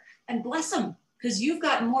elsewhere, and bless them, because you've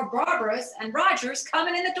got more Barbaras and Rogers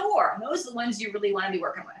coming in the door. And those are the ones you really want to be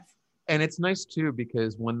working with. And it's nice too,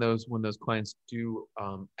 because when those clients do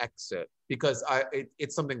exit, because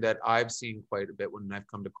it's something that I've seen quite a bit when I've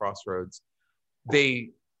come to Crossroads,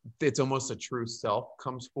 it's almost a true self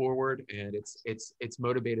comes forward, and it's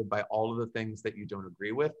motivated by all of the things that you don't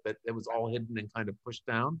agree with, that it was all hidden and kind of pushed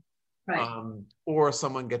down. Right. Or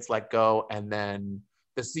someone gets let go, and then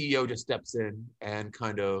the CEO just steps in and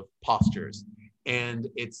kind of postures, and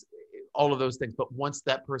it's all of those things. But once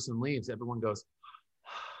that person leaves, everyone goes,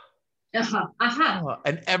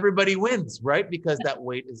 and everybody wins, right? Because that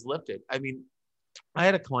weight is lifted. I mean, I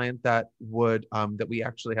had a client that that we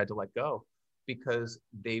actually had to let go because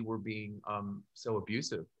they were being so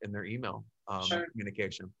abusive in their email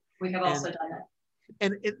communication. We have also done that.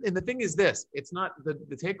 And the thing is this, it's not the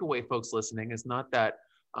takeaway, folks listening, is not that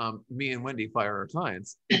me and Wendy fire our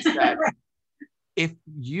clients. It's that right. if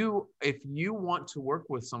you want to work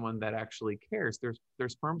with someone that actually cares,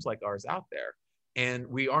 there's firms like ours out there. And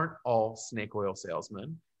we aren't all snake oil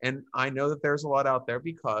salesmen. And I know that there's a lot out there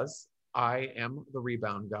because I am the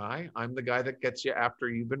rebound guy. I'm the guy that gets you after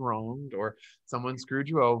you've been wronged, or someone screwed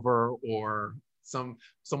you over, or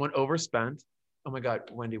someone overspent. Oh my God,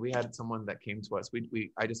 Wendy, we had someone that came to us.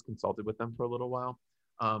 I just consulted with them for a little while.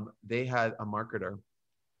 They had a marketer,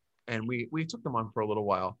 and we took them on for a little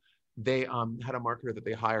while. They had a marketer that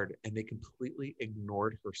they hired, and they completely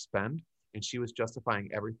ignored her spend. And she was justifying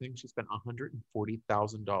everything. She spent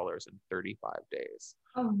 $140,000 in 35 days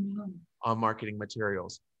on marketing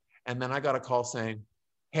materials. And then I got a call saying,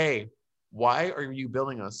 hey, why are you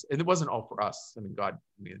billing us? And it wasn't all for us. I mean, God,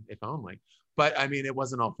 if only. But I mean, it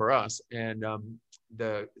wasn't all for us. And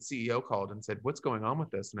the CEO called and said, what's going on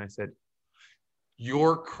with this? And I said,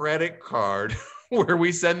 your credit card where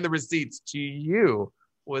we send the receipts to you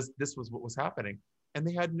was what was happening. And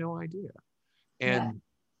they had no idea. And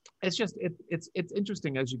it's just, it's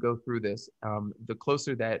interesting as you go through this, the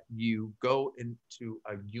closer that you go into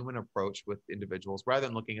a human approach with individuals, rather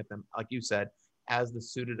than looking at them, like you said, as the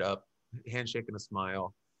suited up handshake and a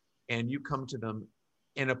smile, and you come to them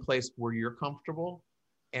in a place where you're comfortable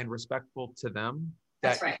and respectful to them,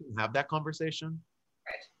 that you can have that conversation.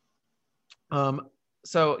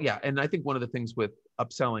 So yeah, and I think one of the things with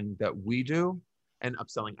upselling that we do, and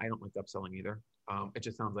upselling, I don't like upselling either. It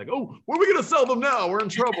just sounds like, oh, what are we going to sell them now? We're in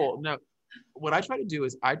trouble. No, what I try to do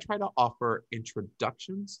is I try to offer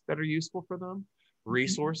introductions that are useful for them,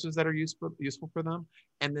 resources that are useful for them.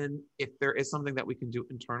 And then if there is something that we can do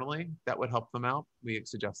internally that would help them out, we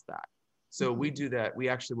suggest that. So we do that.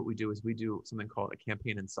 What we do is we do something called a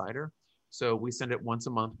campaign insider. So we send it once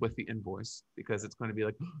a month with the invoice, because it's going to be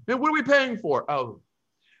like, man, what are we paying for? Oh,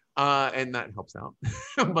 and that helps out.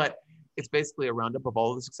 But it's basically a roundup of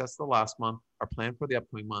all of the success of the last month, our plan for the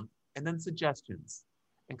upcoming month, and then suggestions.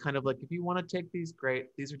 And kind of like, if you want to take these, great.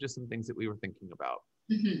 These are just some things that we were thinking about.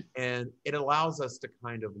 And it allows us to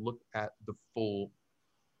kind of look at the full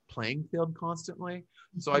playing field constantly.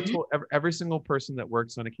 So I told every single person that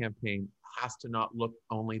works on a campaign has to not look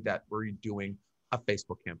only that we're doing a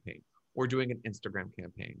Facebook campaign, we're doing an Instagram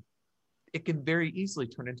campaign. It can very easily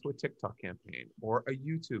turn into a TikTok campaign or a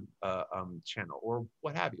YouTube channel or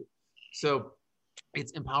what have you. So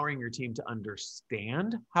it's empowering your team to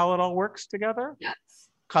understand how it all works together,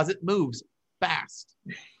 because it moves fast.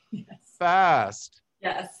 Fast.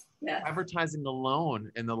 Yes. Advertising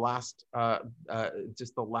alone in the last,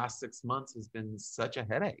 just the last 6 months has been such a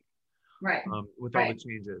headache, with all the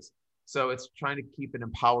changes. So it's trying to keep and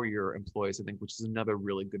empower your employees, I think, which is another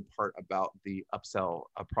really good part about the upsell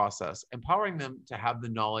process, empowering them to have the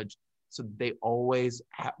knowledge so they always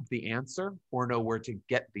have the answer or know where to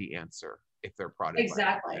get the answer if their product.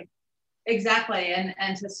 Exactly.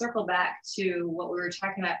 And to circle back to what we were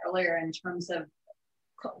talking about earlier in terms of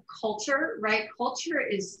culture, right? Culture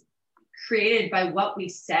is created by what we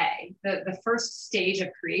say. The first stage of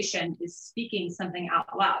creation is speaking something out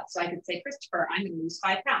loud. So I could say, Christopher, I'm going to lose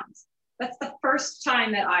 5 pounds. That's the first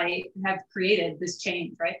time that I have created this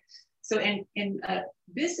change, right? So in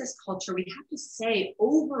business culture, we have to say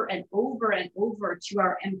over and over and over to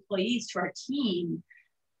our employees, to our team,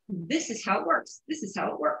 this is how it works. This is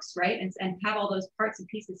how it works, right? And have all those parts and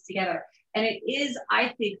pieces together. And it is,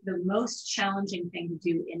 I think, the most challenging thing to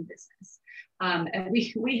do in business. And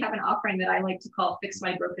we have an offering that I like to call Fix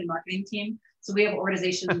My Broken Marketing Team. So we have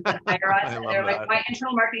organizations that hire us, and they're like, my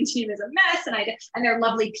internal marketing team is a mess, and they're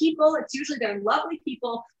lovely people. It's usually they're lovely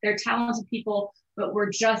people, they're talented people, but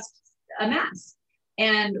we're just a mess.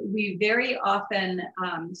 And we very often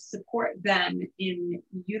support them in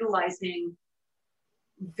utilizing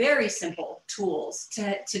very simple tools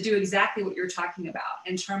to do exactly what you're talking about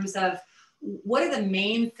in terms of what are the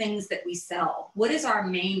main things that we sell? What is our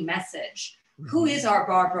main message? Who is our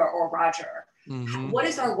Barbara or Roger? What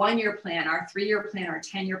is our 1-year plan, our 3-year plan, our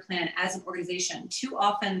 10-year plan as an organization? Too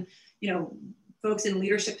often, folks in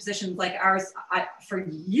leadership positions like ours, for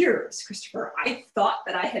years, Christopher, I thought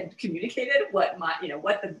that I had communicated what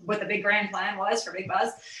the big grand plan was for Big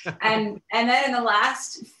Buzz. And then in the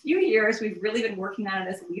last few years, we've really been working on it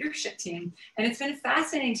as a leadership team. And it's been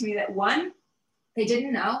fascinating to me that they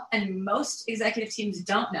didn't know, and most executive teams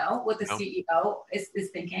don't know what the CEO is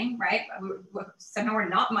thinking, right? Somehow we're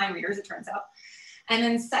not mind readers, it turns out. And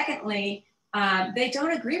then secondly, they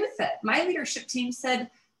don't agree with it. My leadership team said,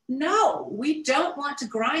 no, we don't want to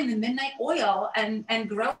grind the midnight oil and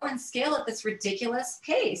grow and scale at this ridiculous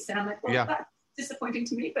pace. And I'm like, well, that's disappointing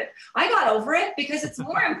to me, but I got over it because it's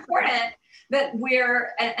more important that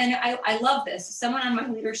I love this. Someone on my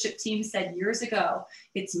leadership team said years ago,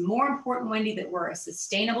 it's more important, Wendy, that we're a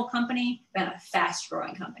sustainable company than a fast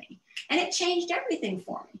growing company. And it changed everything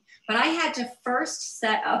for me. But I had to first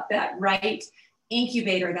set up that right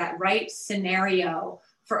incubator, that right scenario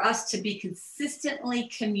for us to be consistently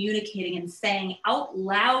communicating and saying out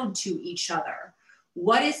loud to each other,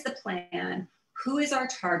 what is the plan? Who is our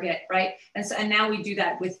target, right? And now we do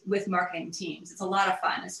that with marketing teams. It's a lot of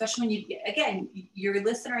fun, especially when your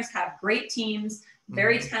listeners have great teams,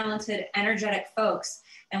 very talented, energetic folks.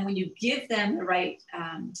 And when you give them the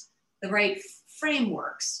right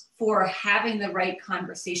frameworks for having the right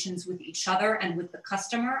conversations with each other and with the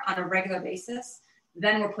customer on a regular basis,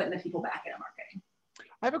 then we're putting the people back into marketing.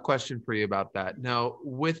 I have a question for you about that. Now,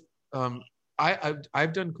 with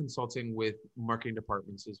I've done consulting with marketing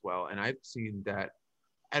departments as well, and I've seen that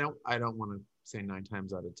I don't want to say 9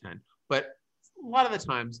 times out of 10, but a lot of the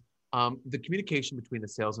times The communication between the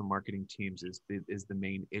sales and marketing teams is the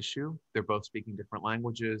main issue. They're both speaking different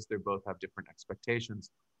languages. They both have different expectations.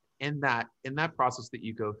 In that process that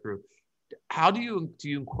you go through, how do you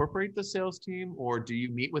incorporate the sales team, or do you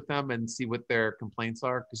meet with them and see what their complaints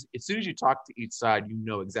are? Because as soon as you talk to each side, you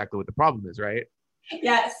know exactly what the problem is, right?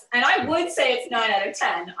 Yes, and I would say it's 9 out of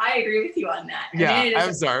 10. I agree with you on that. Yeah,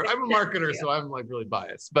 I'm sorry. I'm a marketer, so I'm like really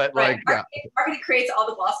biased. But right. like, yeah. Marketing creates all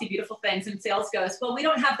the glossy, beautiful things, and sales goes, well, we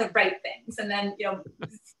don't have the right things. And then,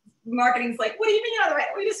 marketing's like, what do you mean you're not the right?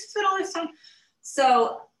 We just spent all this time.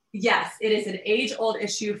 So yes, it is an age-old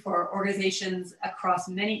issue for organizations across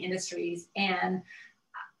many industries. And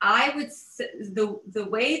I would say the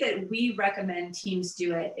way that we recommend teams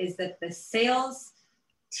do it is that the sales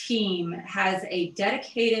team has a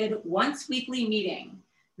dedicated once weekly meeting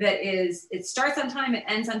it starts on time, it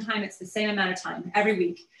ends on time, it's the same amount of time every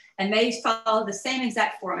week. And they follow the same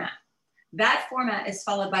exact format. That format is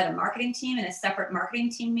followed by the marketing team in a separate marketing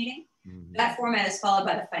team meeting. Mm-hmm. That format is followed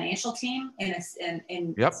by the financial team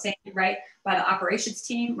right, by the operations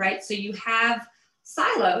team, right? So you have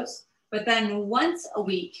silos, but then once a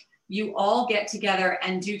week, you all get together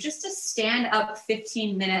and do just a stand up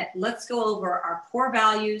 15-minute, let's go over our core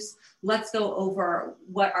values. Let's go over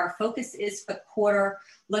what our focus is for the quarter.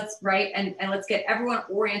 And let's get everyone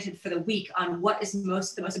oriented for the week on what is the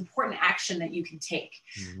most important action that you can take.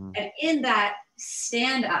 Mm-hmm. And in that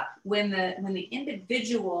stand up, when the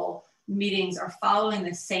individual meetings are following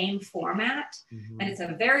the same format, mm-hmm. and it's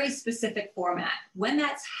a very specific format, when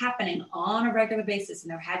that's happening on a regular basis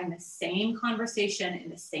and they're having the same conversation in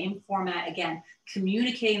the same format, again,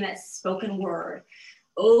 communicating that spoken word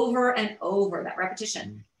over and over, that repetition,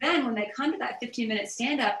 mm-hmm. then when they come to that 15-minute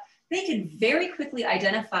stand-up, they can very quickly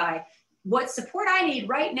identify what support I need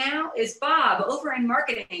right now is Bob over in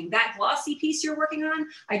marketing, that glossy piece you're working on.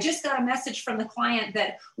 I just got a message from the client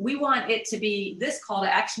that we want it to be this call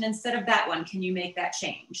to action instead of that one. Can you make that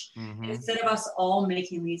change? Mm-hmm. Instead of us all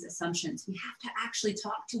making these assumptions, we have to actually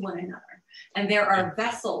talk to one another. And there are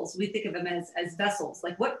vessels, we think of them as vessels.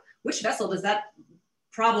 Like which vessel does that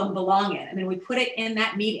problem belong in? I mean, we put it in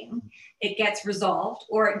that meeting, it gets resolved,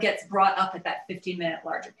 or it gets brought up at that 15-minute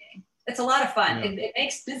larger meeting. It's a lot of fun. Yeah. It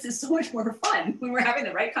makes business so much more fun when we're having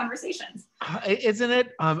the right conversations. Isn't it?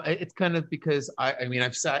 It's kind of because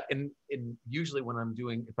I've sat in usually when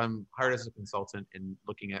if I'm hired as a consultant and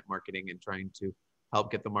looking at marketing and trying to help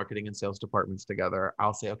get the marketing and sales departments together,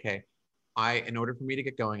 I'll say, okay, in order for me to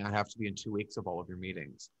get going, I have to be in 2 weeks of all of your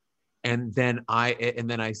meetings. And then I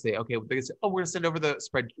say, okay, they say, oh, we're gonna send over the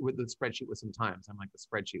spreadsheet with some times. I'm like, the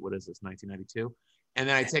spreadsheet, what is this, 1992? And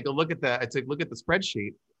then I take a look at the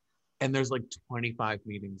spreadsheet, and there's like 25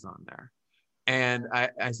 meetings on there. And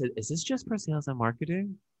I said, is this just for sales and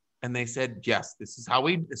marketing? And they said, yes, this is how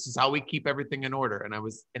we keep everything in order. And I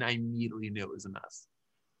immediately knew it was a mess.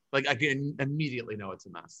 Like I can immediately know it's a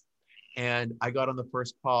mess. And I got on the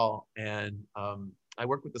first call, and I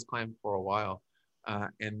worked with this client for a while,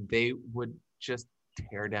 and they would just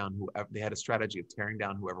tear down whoever. They had a strategy of tearing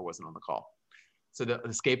down whoever wasn't on the call. So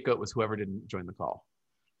the scapegoat was whoever didn't join the call.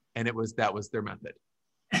 And that was their method.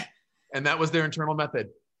 And that was their internal method,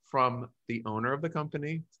 from the owner of the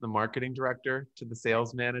company to the marketing director to the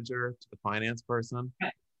sales manager to the finance person.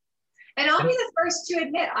 And I'll be the first to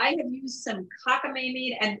admit, I have used some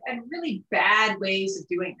cockamamie and really bad ways of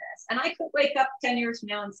doing this. And I could wake up 10 years from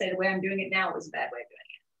now and say the way I'm doing it now was a bad way of doing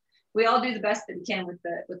it. We all do the best that we can with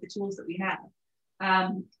the tools that we have.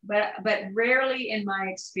 But rarely in my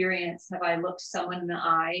experience have I looked someone in the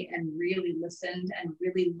eye and really listened and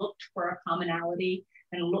really looked for a commonality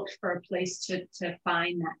and looked for a place to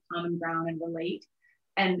find that common ground and relate,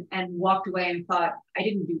 and walked away and thought, I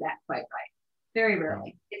didn't do that quite right. Very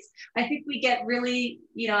rarely. I think we get really,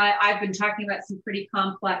 I've been talking about some pretty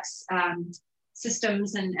complex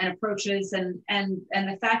systems and approaches, and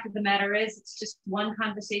the fact of the matter is, it's just one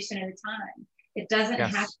conversation at a time. It doesn't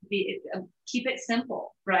have to be, keep it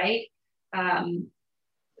simple, right?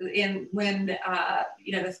 The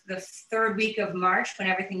third week of March, when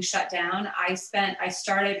everything shut down,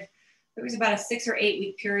 it was about a 6 or 8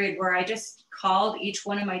 week period where I just called each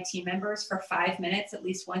one of my team members for 5 minutes, at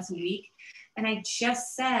least once a week. And I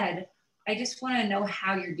just said, I just want to know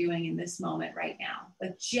how you're doing in this moment right now.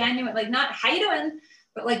 Like genuine, like not how you doing,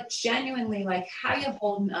 but like genuinely, like how you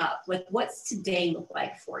holding up? Like what's today look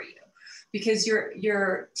like for you? Because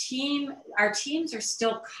our teams are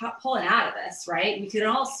still pulling out of this, right? We can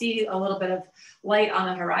all see a little bit of light on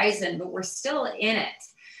the horizon, but we're still in it.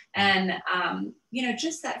 And,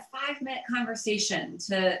 just that 5-minute conversation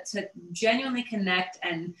to genuinely connect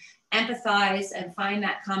and empathize and find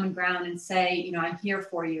that common ground and say, I'm here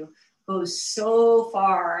for you. goes so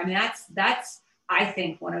far. I mean, that's I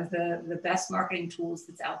think one of the best marketing tools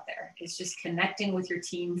that's out there is just connecting with your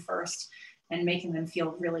team first and making them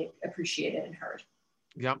feel really appreciated and heard.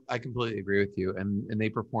 Yeah, I completely agree with you. And they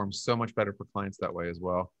perform so much better for clients that way as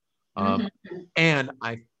well. And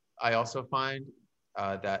I also find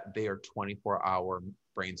that they are 24-hour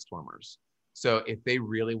brainstormers. So if they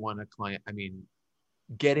really want a client, I mean,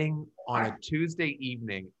 getting on a Tuesday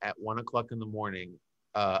evening at 1:00 in the morning,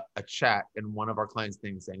 a chat in one of our clients'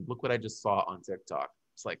 things saying, look what I just saw on TikTok.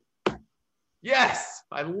 It's like, yes,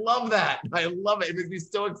 I love that. I love it. It makes me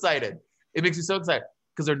so excited. It makes me so excited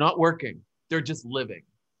because they're not working. They're just living.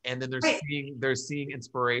 And then they're seeing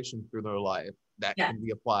inspiration through their life that can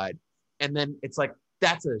be applied. And then it's like,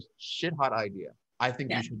 that's a shit hot idea. I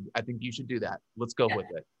think you should do that. Let's go with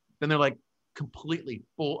it. Then they're like completely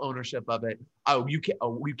full ownership of it. We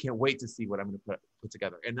can't wait to see what I'm going to put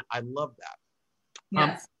together. And I love that.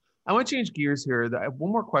 Yes. I want to change gears here. I have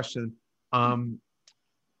one more question. And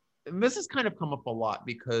this has kind of come up a lot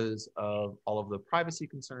because of all of the privacy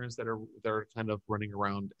concerns that are kind of running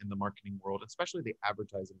around in the marketing world, especially the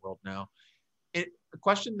advertising world now. The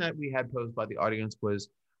question that we had posed by the audience was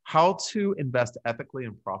how to invest ethically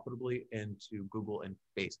and profitably into Google and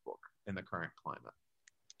Facebook in the current climate.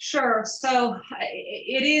 Sure. So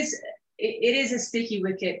it is a sticky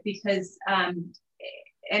wicket because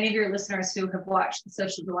any of your listeners who have watched The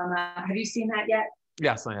Social Dilemma, have you seen that yet?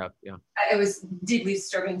 Yes, I have. Yeah. It was deeply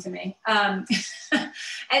disturbing to me. And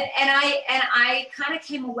I kind of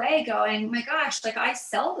came away going, my gosh, like I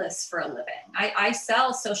sell this for a living. I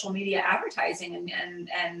sell social media advertising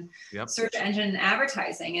and search engine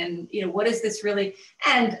advertising. And, you know, what is this really?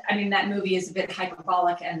 And I mean, that movie is a bit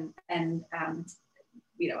hyperbolic and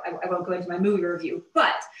you know, I won't go into my movie review,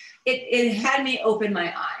 but it had me open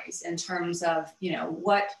my eyes in terms of, you know,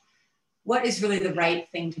 what is really the right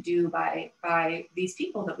thing to do by these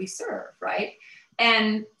people that we serve, right?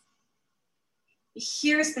 And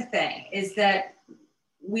here's the thing, is that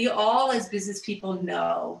we all as business people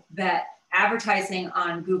know that advertising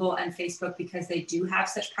on Google and Facebook, because they do have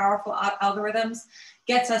such powerful algorithms,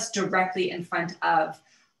 gets us directly in front of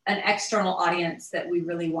an external audience that we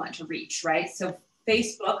really want to reach, right? So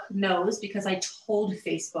Facebook knows, because I told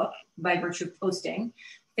Facebook by virtue of posting,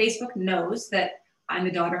 Facebook knows that I'm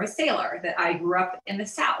the daughter of a sailor, that I grew up in the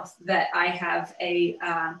South, that I have a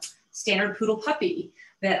standard poodle puppy,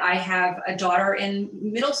 that I have a daughter in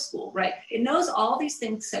middle school, right? It knows all these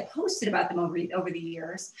things. I posted about them over the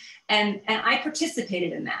years, and I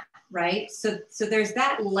participated in that, right? So there's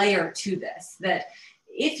that layer to this, that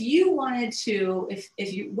if you wanted to,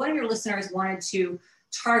 if you, one of your listeners wanted to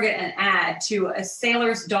target an ad to a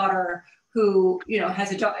sailor's daughter who, you know,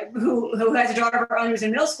 has a who has a daughter of her own who's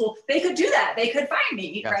in middle school, they could do that. They could find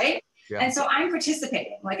me, yes. Right? Yeah. And so I'm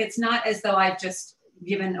participating. Like, it's not as though I've just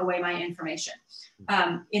given away my information.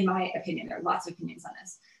 In my opinion, there are lots of opinions on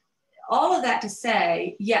this. All of that to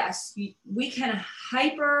say, yes, we can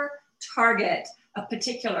hyper target a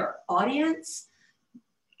particular audience,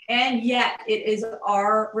 and yet it is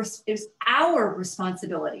our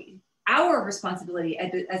responsibility. Our responsibility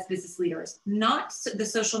as business leaders, not the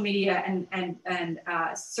social media and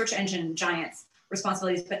search engine giants'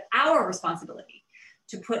 responsibilities, but our responsibility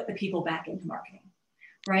to put the people back into marketing,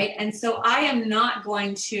 right? And so I am not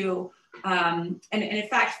going to, and in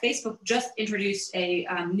fact, Facebook just introduced a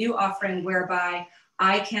new offering whereby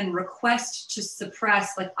I can request to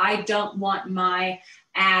suppress, like, I don't want my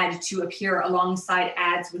ad to appear alongside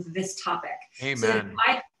ads with this topic. Amen. So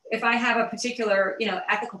if I have a particular, you know,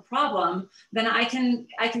 ethical problem, then I can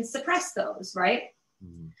suppress those, right?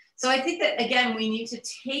 Mm-hmm. So I think that, again, we need to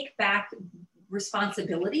take back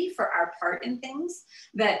responsibility for our part in things,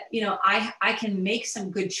 that, you know, I can make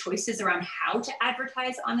some good choices around how to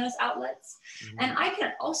advertise on those outlets. Mm-hmm. And I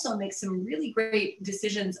can also make some really great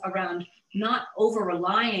decisions around not over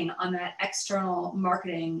relying on that external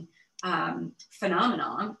marketing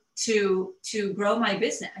phenomenon to grow my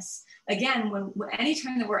business. Again,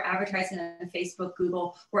 anytime that we're advertising on Facebook,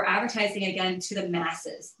 Google, we're advertising again to the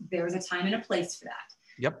masses. There's a time and a place for that.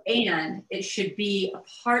 Yep. And it should be a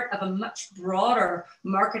part of a much broader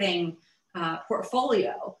marketing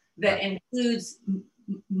portfolio that includes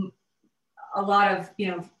a lot of, you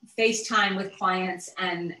know, FaceTime with clients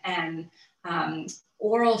and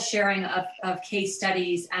oral sharing of case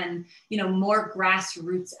studies and, you know, more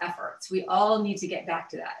grassroots efforts. We all need to get back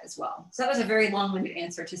to that as well. So that was a very long-winded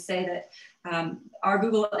answer to say that are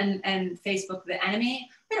Google and Facebook the enemy?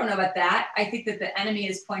 I don't know about that. I think that the enemy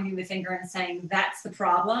is pointing the finger and saying that's the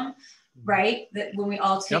problem, right? That when we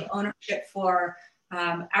all take ownership for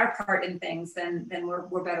our part in things, then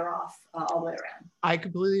we're better off all the way around. I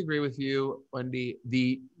completely agree with you, Wendy.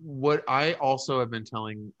 What I also have been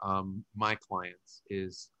telling my clients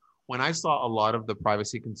is when I saw a lot of the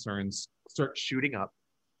privacy concerns start shooting up,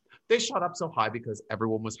 they shot up so high because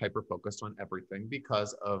everyone was hyper focused on everything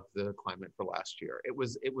because of the climate for last year. It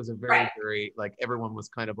was a very, very, like, everyone was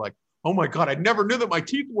kind of like, oh my God, I never knew that my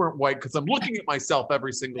teeth weren't white because I'm looking at myself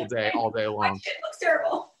every single day, all day long. My shit looks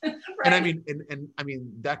terrible. And I mean, and I mean,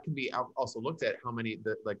 that can be also looked at how many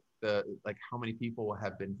how many people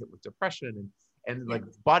have been hit with depression and like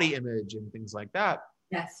body image and things like that.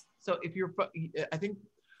 Yes. So I think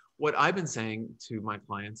what I've been saying to my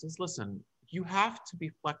clients is, listen, you have to be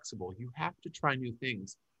flexible. You have to try new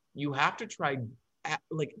things. You have to try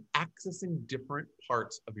accessing different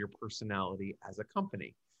parts of your personality as a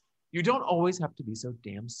company. You don't always have to be so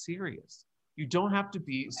damn serious. You don't have to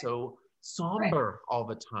be so somber all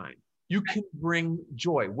the time. You can bring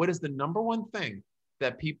joy. What is the number one thing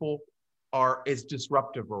that people is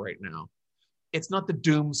disruptive right now? It's not the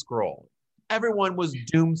doom scroll. Everyone was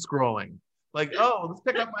doom scrolling. Like, oh, let's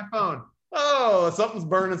pick up my phone. Oh, something's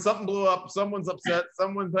burning, something blew up, someone's upset,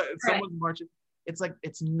 someone's marching. It's like,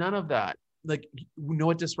 it's none of that. Like, you know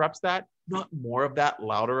what disrupts that? Not more of that,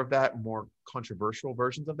 louder of that, more controversial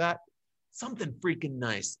versions of that. Something freaking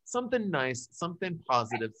nice, something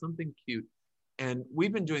positive, something cute. And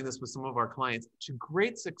we've been doing this with some of our clients to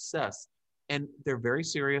great success. And they're very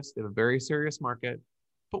serious. They have a very serious market,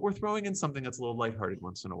 but we're throwing in something that's a little lighthearted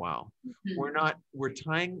once in a while. Mm-hmm.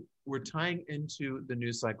 We're tying into the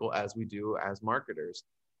news cycle as we do as marketers,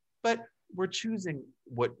 but we're choosing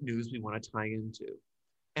what news we want to tie into.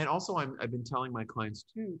 And also I've been telling my clients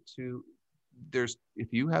too, if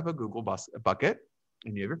you have a Google bucket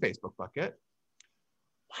and you have your Facebook bucket,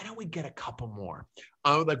 why don't we get a couple more?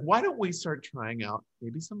 Why don't we start trying out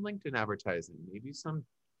maybe some LinkedIn advertising, maybe some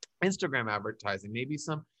Instagram advertising,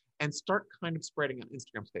 and start kind of spreading on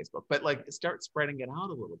Instagram's Facebook, but start spreading it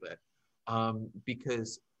out a little bit.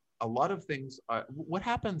 Because a lot of things, what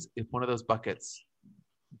happens if one of those buckets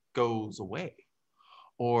goes away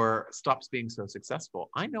or stops being so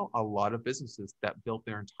successful? I know a lot of businesses that built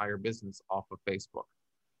their entire business off of Facebook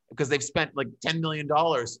because they've spent like $10 million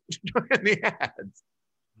during the ads.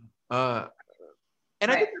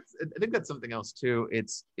 And I think that's something else too.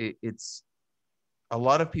 It's a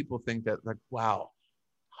lot of people think that, like, wow,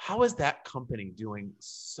 how is that company doing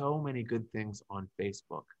so many good things on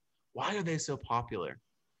Facebook? Why are they so popular?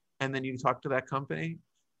 And then you talk to that company,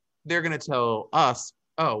 they're going to tell us,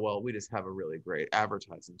 oh, well, we just have a really great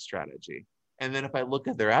advertising strategy. And then if I look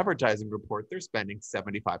at their advertising report, they're spending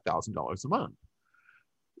 $75,000 a month.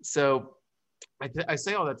 So I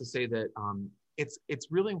say all that to say that it's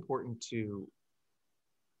really important to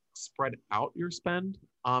spread out your spend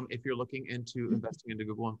if you're looking into investing into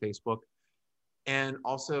Google and Facebook. And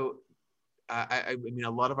also, I mean,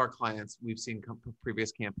 a lot of our clients, we've seen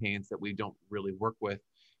previous campaigns that we don't really work with,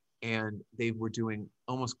 and they were doing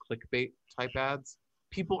almost clickbait type ads.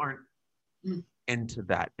 People aren't into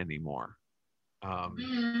that anymore. I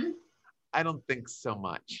don't think so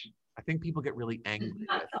much. I think people get really angry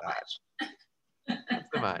at that. Not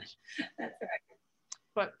so much. That's right.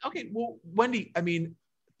 But okay, well, Wendy, I mean,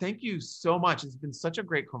 thank you so much. It's been such a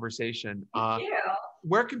great conversation. Thank you.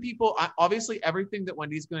 Where can people, obviously everything that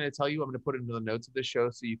Wendy's going to tell you, I'm going to put into the notes of the show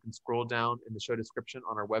so you can scroll down in the show description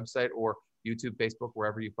on our website or YouTube, Facebook,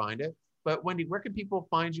 wherever you find it. But Wendy, where can people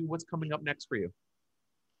find you? What's coming up next for you?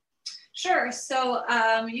 Sure. So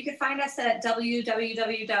you can find us at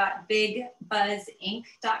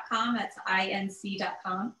www.bigbuzzinc.com. That's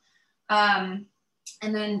INC.com.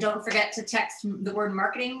 And then don't forget to text the word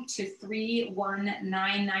marketing to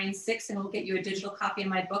 31996, and we'll get you a digital copy of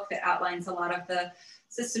my book that outlines a lot of the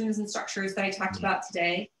systems and structures that I talked about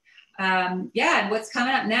today. And what's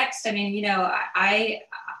coming up next? I mean, I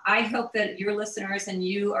hope that your listeners and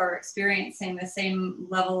you are experiencing the same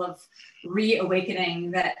level of reawakening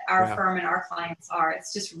that our firm and our clients are.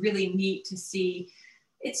 It's just really neat to see.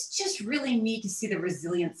 It's just really neat to see the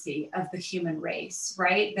resiliency of the human race,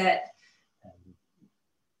 right? That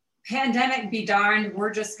pandemic be darned,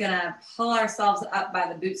 we're just gonna pull ourselves up by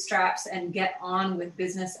the bootstraps and get on with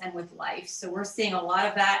business and with life. So we're seeing a lot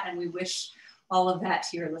of that, and we wish all of that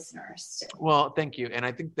to your listeners. Well, thank you. And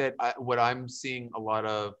I think that what I'm seeing a lot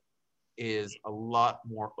of is a lot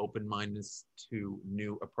more open-mindedness to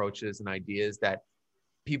new approaches and ideas that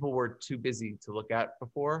people were too busy to look at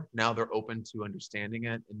before. Now they're open to understanding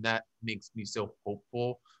it, and that makes me so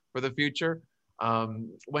hopeful for the future.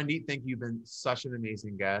 Wendy, thank you. You've been such an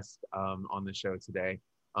amazing guest on the show today.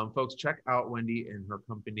 Folks, check out Wendy and her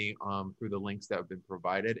company through the links that have been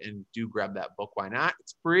provided, and do grab that book. Why not?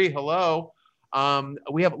 It's free. Hello.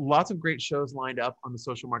 We have lots of great shows lined up on the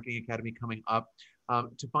Social Marketing Academy coming up.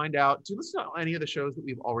 To find out, to listen to any of the shows that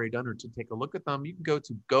we've already done or to take a look at them, you can go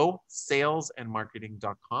to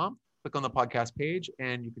gosalesandmarketing.com, click on the podcast page,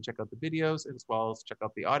 and you can check out the videos as well as check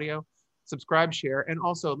out the audio. Subscribe, share, and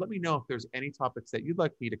also let me know if there's any topics that you'd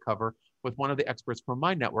like me to cover with one of the experts from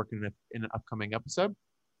my network in an upcoming episode.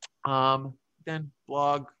 Then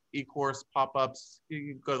blog, e-course, pop-ups,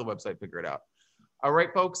 you can go to the website, figure it out. All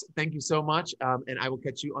right, folks, thank you so much. And I will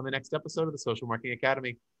catch you on the next episode of the Social Marketing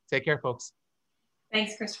Academy. Take care, folks.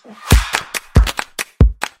 Thanks, Christopher.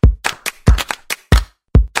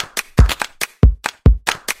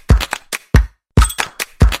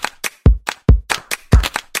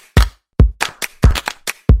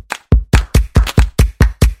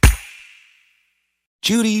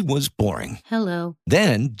 Judy was boring. Hello.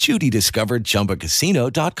 Then Judy discovered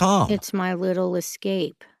ChumbaCasino.com. It's my little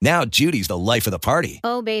escape. Now Judy's the life of the party.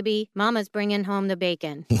 Oh, baby, mama's bringing home the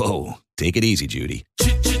bacon. Whoa, take it easy, Judy.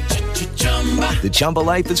 The Chumba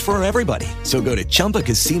life is for everybody. So go to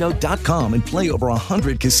ChumbaCasino.com and play over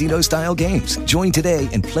 100 casino-style games. Join today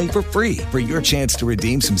and play for free for your chance to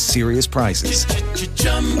redeem some serious prizes.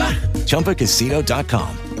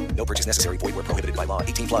 ChumbaCasino.com. No purchase necessary. Void where prohibited by law.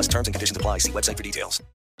 18+ terms and conditions apply. See website for details.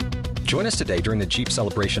 Join us today during the Jeep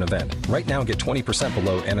Celebration event. Right now, get 20%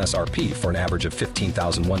 below MSRP for an average of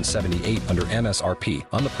 $15,178 under MSRP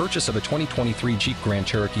on the purchase of a 2023 Jeep Grand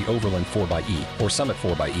Cherokee Overland 4xE or Summit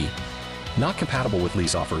 4xE. Not compatible with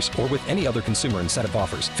lease offers or with any other consumer incentive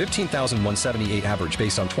offers. $15,178 average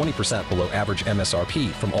based on 20% below average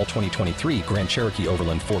MSRP from all 2023 Grand Cherokee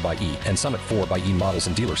Overland 4xE and Summit 4xE models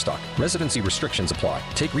in dealer stock. Residency restrictions apply.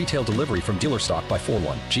 Take retail delivery from dealer stock by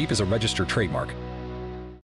 4/1. Jeep is a registered trademark.